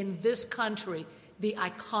ways, in this country, the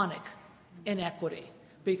iconic inequity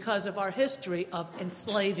because of our history of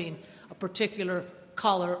enslaving a particular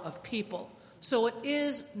color of people. So it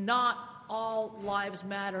is not all lives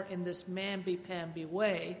matter in this mamby-pamby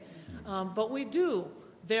way, but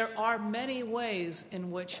there are many ways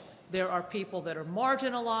in which there are people that are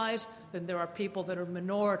marginalized, then there are people that are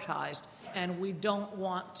minoritized, and we don't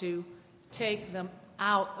want to take them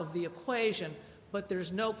out of the equation, but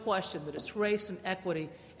there's no question that it's race and equity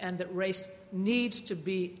and that race needs to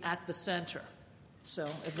be at the center. So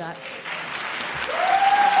if that...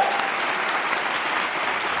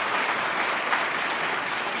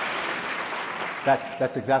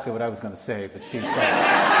 That's exactly what I was going to say, but she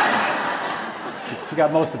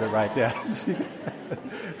got most of it right, yeah.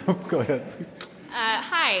 Go ahead.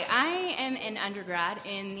 Hi, I am an undergrad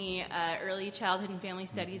in the Early Childhood and Family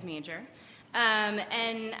Studies major.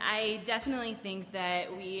 And I definitely think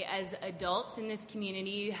that we as adults in this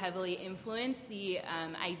community heavily influence the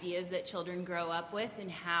ideas that children grow up with and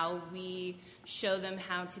how we show them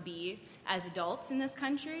how to be as adults in this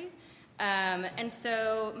country. And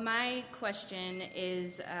so my question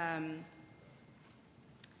is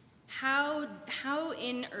how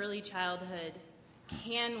in early childhood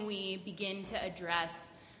can we begin to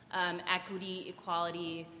address equity,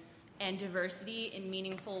 equality, and diversity in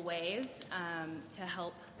meaningful ways to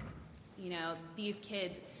help, these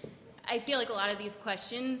kids? I feel like a lot of these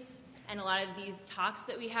questions and a lot of these talks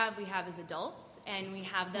that we have as adults, and we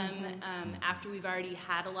have them after we've already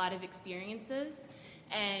had a lot of experiences.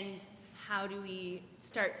 And how do we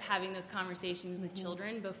start having those conversations with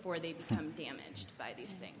children before they become damaged by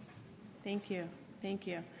these things? Thank you.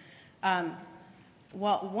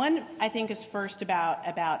 Well, one, I think, is first about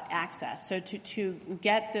access. So to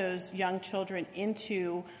get those young children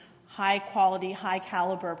into high-quality,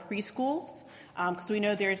 high-caliber preschools, because we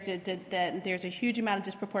know there's a huge amount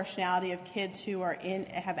of disproportionality of kids who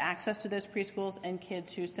have access to those preschools and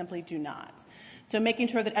kids who simply do not. So making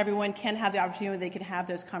sure that everyone can have the opportunity where they can have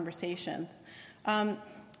those conversations. And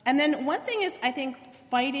then one thing is, I think,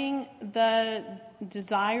 fighting the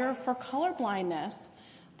desire for colorblindness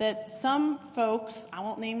that some folks, I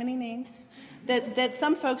won't name any names, that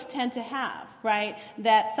some folks tend to have, right?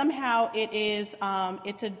 That somehow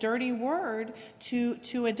it's a dirty word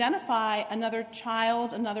to identify another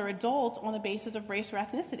child, another adult on the basis of race or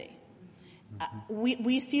ethnicity.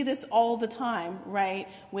 We see this all the time, right,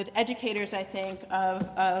 with educators, I think,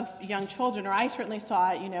 of young children, or I certainly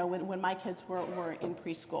saw it, when my kids were in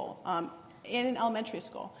preschool and in elementary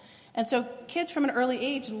school. And so kids from an early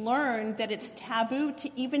age learn that it's taboo to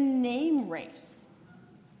even name race.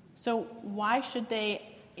 So why should they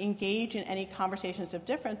engage in any conversations of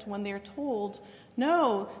difference when they're told,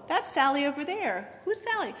 no, that's Sally over there. Who's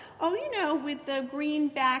Sally? Oh, with the green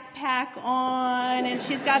backpack on, and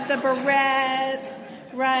she's got the barrettes,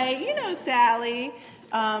 right? Sally.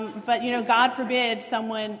 But, God forbid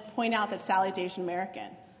someone point out that Sally's Asian American,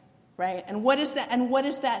 right? And what does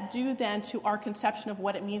that do then to our conception of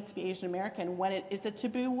what it means to be Asian American when it is a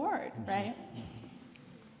taboo word, right?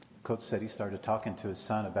 Coach said he started talking to his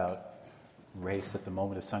son about race at the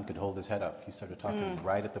moment his son could hold his head up. He started talking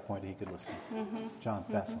right at the point he could listen. John,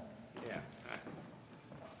 Basil. Yeah.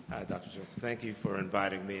 Hi, Dr. Joseph. Thank you for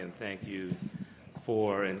inviting me, and thank you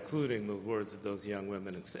for including the words of those young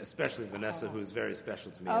women, especially Vanessa, who is very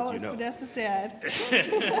special to me, as you know. Vanessa's dad.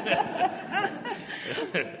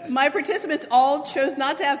 My participants all chose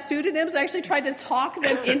not to have pseudonyms. I actually tried to talk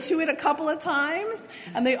them into it a couple of times,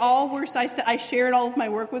 and they all were. I shared all of my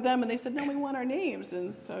work with them, and they said, "No, we want our names."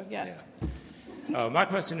 And so, yes. Yeah. My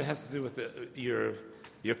question has to do with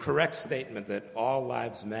your correct statement that all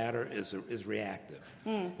lives matter is reactive,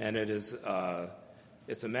 and it is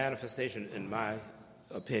it's a manifestation, in my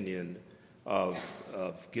opinion, of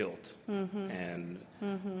guilt and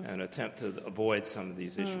an attempt to avoid some of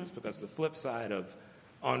these issues, because the flip side of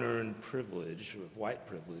unearned privilege, of white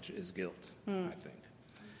privilege, is guilt, I think.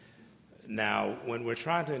 Now, when we're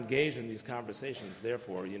trying to engage in these conversations,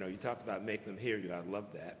 therefore, you talked about make them hear you. I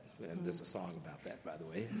love that. And there's a song about that, by the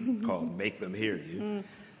way, called Make Them Hear You.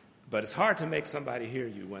 But it's hard to make somebody hear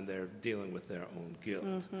you when they're dealing with their own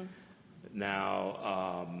guilt.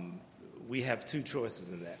 Now, we have two choices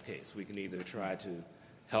in that case. We can either try to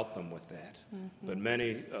help them with that, but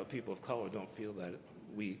many people of color don't feel that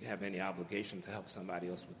we have any obligation to help somebody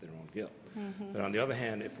else with their own guilt. But on the other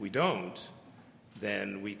hand, if we don't,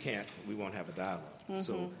 then we won't have a dialogue.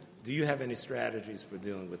 So do you have any strategies for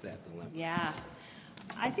dealing with that dilemma? Yeah.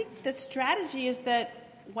 I think the strategy is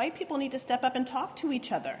that white people need to step up and talk to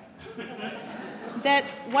each other. That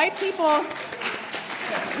white people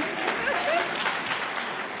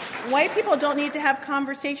don't need to have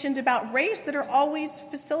conversations about race that are always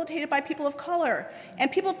facilitated by people of color.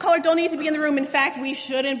 And people of color don't need to be in the room. In fact, we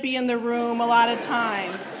shouldn't be in the room a lot of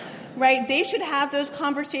times. Right? They should have those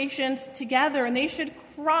conversations together, and they should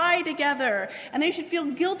cry together, and they should feel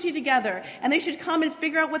guilty together, and they should come and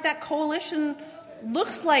figure out what that coalition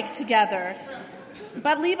looks like together,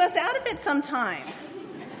 but leave us out of it sometimes.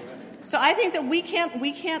 So I think that we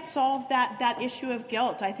can't solve that issue of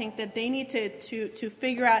guilt. I think that they need to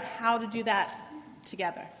figure out how to do that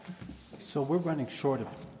together. So we're running short of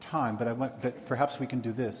time, but perhaps we can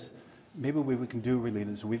do this. Maybe what we can do,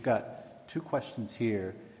 Ralina, is we've got 2 questions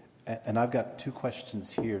here, and I've got 2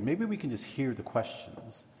 questions here. Maybe we can just hear the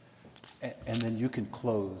questions, and then you can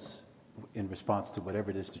close in response to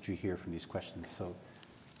whatever it is that you hear from these questions. So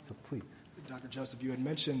please. Dr. Joseph, you had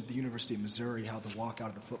mentioned the University of Missouri, how the walkout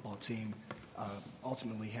of the football team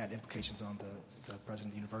ultimately had implications on the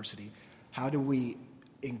president of the university. How do we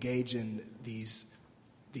engage in these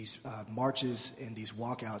marches and these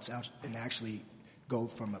walkouts and actually go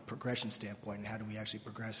from a progression standpoint, and how do we actually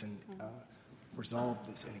progress and resolve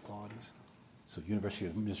these inequalities? So University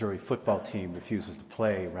of Missouri football team refuses to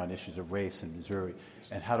play around issues of race in Missouri.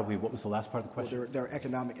 And what was the last part of the question? Well, there are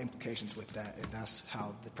economic implications with that, and that's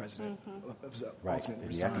how the president ultimately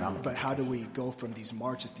resigned. But how do we go from these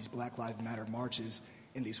marches, these Black Lives Matter marches,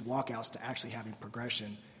 and these walkouts to actually having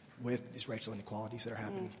progression with these racial inequalities that are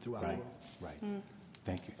happening throughout the world? Right.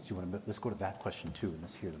 Thank you. Let's go to that question too, and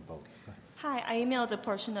let's hear them both. Hi, I emailed a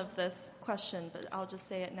portion of this question, but I'll just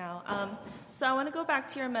say it now. So I want to go back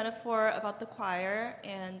to your metaphor about the choir,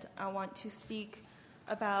 and I want to speak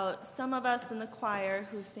about some of us in the choir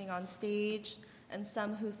who sing on stage and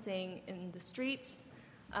some who sing in the streets,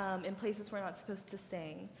 in places we're not supposed to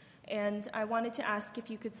sing. And I wanted to ask if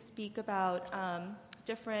you could speak about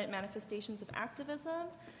different manifestations of activism,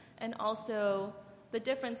 and also the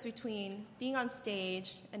difference between being on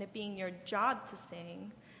stage and it being your job to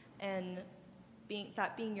sing, and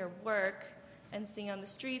being your work, and singing on the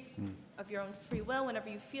streets of your own free will whenever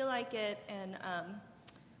you feel like it, and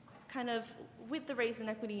kind of with the race and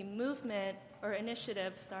equity movement, or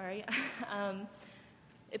initiative,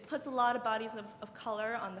 it puts a lot of bodies of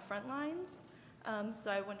color on the front lines.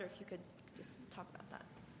 So I wonder if you could just talk about that.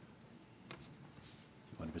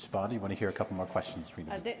 You want to respond? Or you want to hear a couple more questions,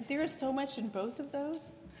 Rena? There is so much in both of those.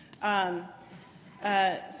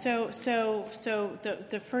 So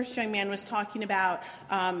the first young man was talking about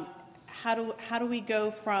how do we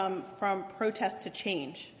go from protest to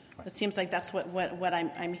change? It seems like that's what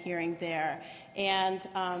I'm hearing there. And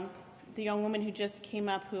the young woman who just came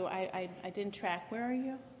up, who I didn't track. Where are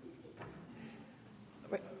you?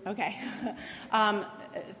 Okay.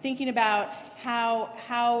 Thinking about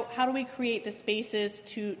how do we create the spaces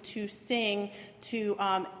to sing,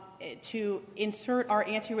 to insert our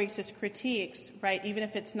anti-racist critiques, right? Even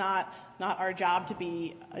if it's not our job to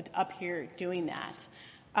be up here doing that.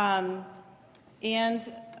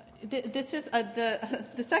 This is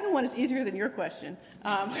the second one is easier than your question.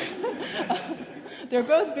 They're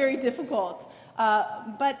both very difficult,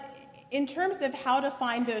 but in terms of how to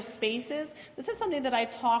find those spaces, this is something that I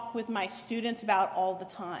talk with my students about all the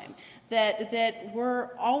time. That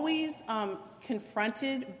we're always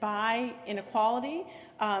confronted by inequality,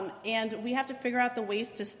 and we have to figure out the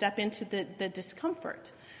ways to step into the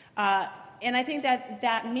discomfort. And I think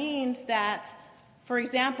that means that, for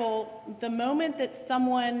example, the moment that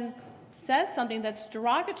someone says something that's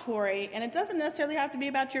derogatory, and it doesn't necessarily have to be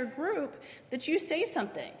about your group, that you say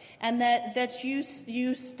something, and that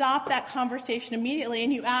you stop that conversation immediately,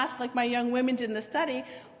 and you ask, like my young women did in the study,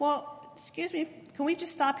 well, excuse me, can we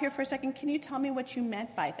just stop here for a second? Can you tell me what you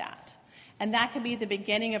meant by that? And that can be the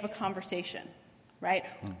beginning of a conversation, right?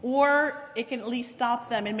 Or it can at least stop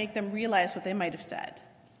them and make them realize what they might have said.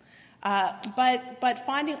 But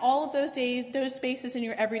finding all of those spaces in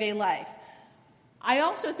your everyday life. I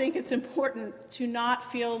also think it's important to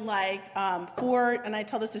not feel like, and I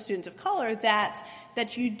tell this to students of color,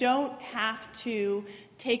 that you don't have to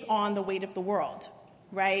take on the weight of the world,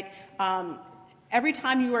 right? Every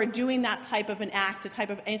time you are doing that type of an act, a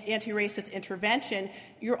type of anti-racist intervention,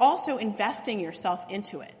 you're also investing yourself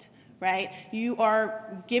into it, right? You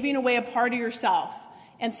are giving away a part of yourself.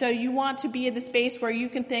 And so you want to be in the space where you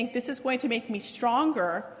can think, this is going to make me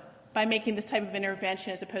stronger by making this type of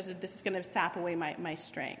intervention, as opposed to this is going to sap away my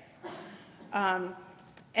strength. And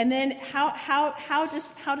then how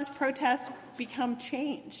does protest become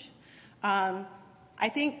change? I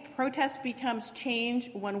think protest becomes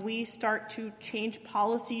change when we start to change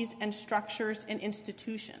policies and structures and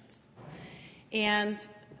institutions. And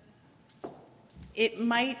it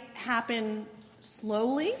might happen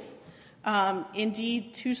slowly,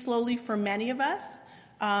 indeed too slowly for many of us.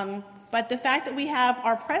 But the fact that we have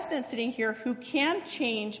our president sitting here who can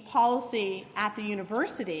change policy at the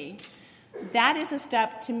university, that is a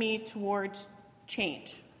step to me towards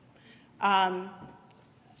change. I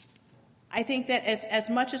think that as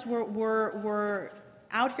much as we're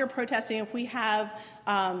out here protesting, if we have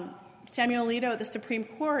Samuel Alito at the Supreme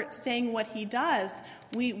Court saying what he does,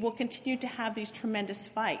 we will continue to have these tremendous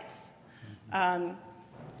fights.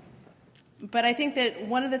 But I think that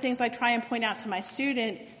one of the things I try and point out to my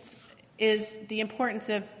students is the importance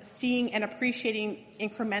of seeing and appreciating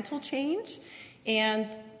incremental change. And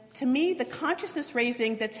to me, the consciousness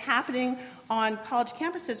raising that's happening on college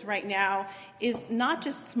campuses right now is not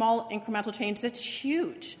just small incremental change, that's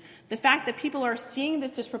huge. The fact that people are seeing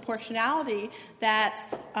this disproportionality that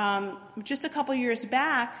just a couple years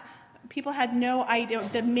back, people had no idea,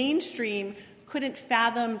 the mainstream couldn't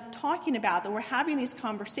fathom talking about, that we're having these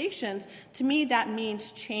conversations. To me, that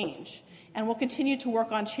means change. And we'll continue to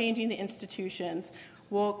work on changing the institutions.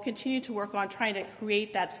 We'll continue to work on trying to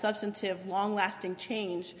create that substantive, long-lasting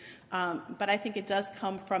change. But I think it does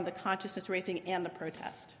come from the consciousness raising and the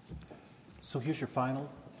protest. So here's your final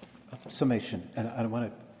summation, and I want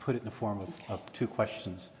to put it in the form of two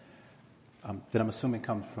questions that I'm assuming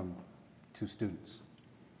come from two students.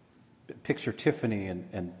 Picture Tiffany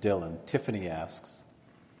and Dylan. Tiffany asks,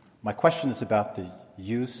 my question is about the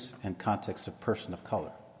use and context of person of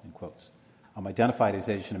color, in quotes. I'm identified as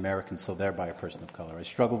Asian American, so thereby a person of color. I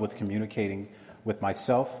struggle with communicating with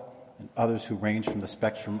myself and others who range from the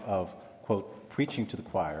spectrum of, quote, preaching to the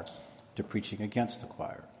choir to preaching against the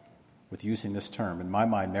choir. With using this term, in my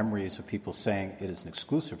mind, memories of people saying it is an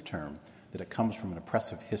exclusive term, that it comes from an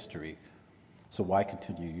oppressive history, so why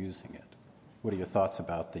continue using it? What are your thoughts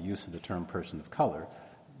about the use of the term person of color?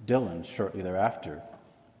 Dylan, shortly thereafter,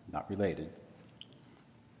 not related,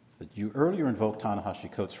 that you earlier invoked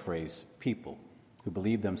Ta-Nehisi Coates' phrase, people, who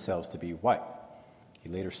believe themselves to be white. He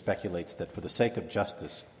later speculates that for the sake of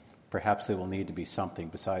justice, perhaps they will need to be something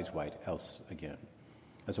besides white else again.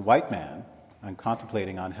 As a white man, I'm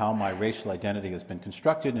contemplating on how my racial identity has been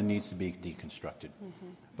constructed and needs to be deconstructed.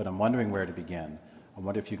 Mm-hmm. But I'm wondering where to begin. I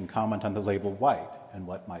wonder if you can comment on the label white and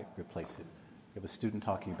what might replace it. You have a student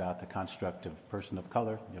talking about the construct of person of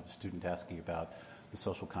color. You have a student asking about the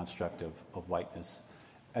social construct of whiteness.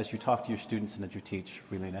 As you talk to your students and as you teach,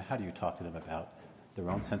 Ralina, how do you talk to them about their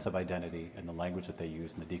own sense of identity and the language that they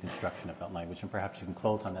use and the deconstruction of that language. And perhaps you can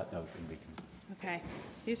close on that note and we can... Okay.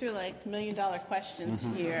 These are like million-dollar questions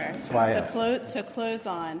here That's why I asked. to close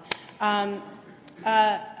on.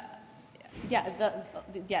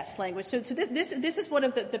 Yes, language. So this is one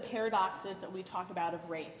of the paradoxes that we talk about of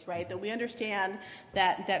race, right? That we understand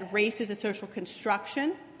that race is a social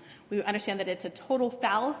construction. We understand that it's a total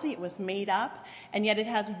fallacy. It was made up, and yet it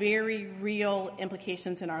has very real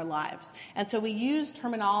implications in our lives. And so we use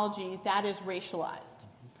terminology that is racialized.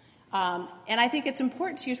 And I think it's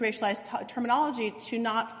important to use racialized terminology to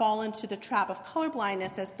not fall into the trap of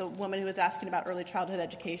colorblindness, as the woman who was asking about early childhood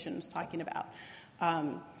education was talking about.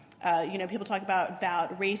 People talk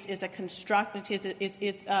about race is a construct.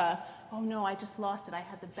 Oh no, I just lost it. I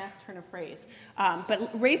had the best turn of phrase.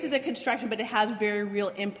 But race is a construction, but it has very real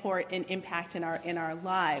import and impact in our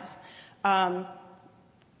lives.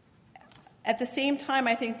 At the same time,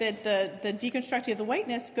 I think that the deconstructing of the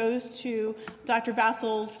whiteness goes to Dr.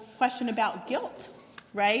 Vassal's question about guilt,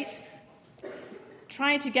 right?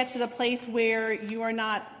 Trying to get to the place where you are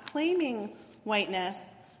not claiming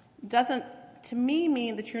whiteness doesn't, to me,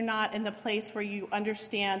 mean that you're not in the place where you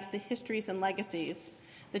understand the histories and legacies,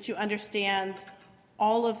 that you understand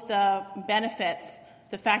all of the benefits,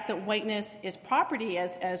 the fact that whiteness is property,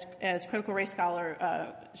 as critical race scholar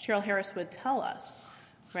Cheryl Harris would tell us,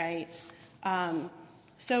 right?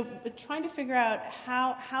 So trying to figure out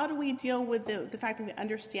how do we deal with the fact that we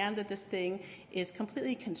understand that this thing is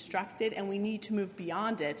completely constructed and we need to move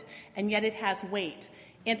beyond it, and yet it has weight.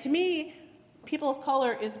 And to me, people of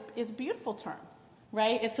color is a beautiful term,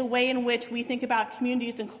 right? It's a way in which we think about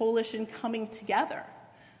communities and coalition coming together.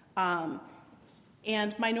 And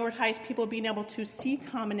minoritized people being able to see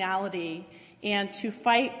commonality and to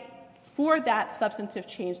fight for that substantive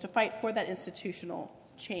change, to fight for that institutional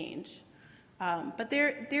change. But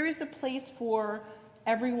there is a place for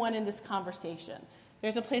everyone in this conversation.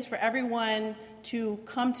 There's a place for everyone to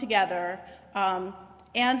come together.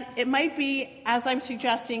 And it might be, as I'm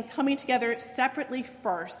suggesting, coming together separately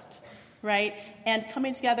first, right? And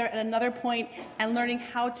coming together at another point and learning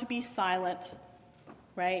how to be silent,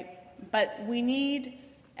 right? But we need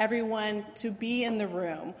everyone to be in the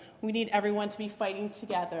room. We need everyone to be fighting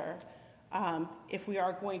together if we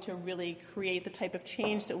are going to really create the type of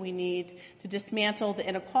change that we need to dismantle the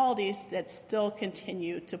inequalities that still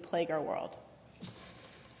continue to plague our world.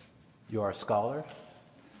 You are a scholar.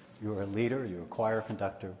 You are a leader. You're a choir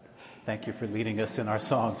conductor. Thank you for leading us in our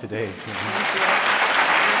song today. Thank you.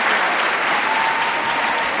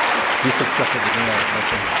 You could step at the nail.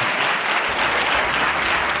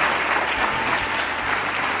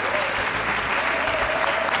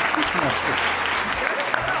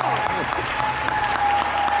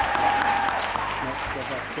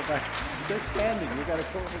 They're standing. You got to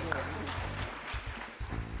pull it away.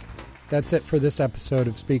 That's it for this episode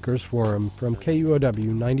of Speakers Forum from KUOW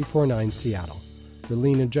 94.9 Seattle.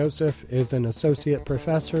 Ralina Joseph is an associate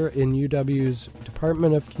professor in UW's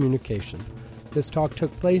Department of Communication. This talk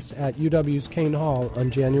took place at UW's Kane Hall on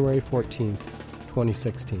January 14,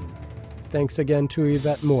 2016. Thanks again to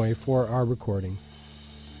Yvette Moy for our recording.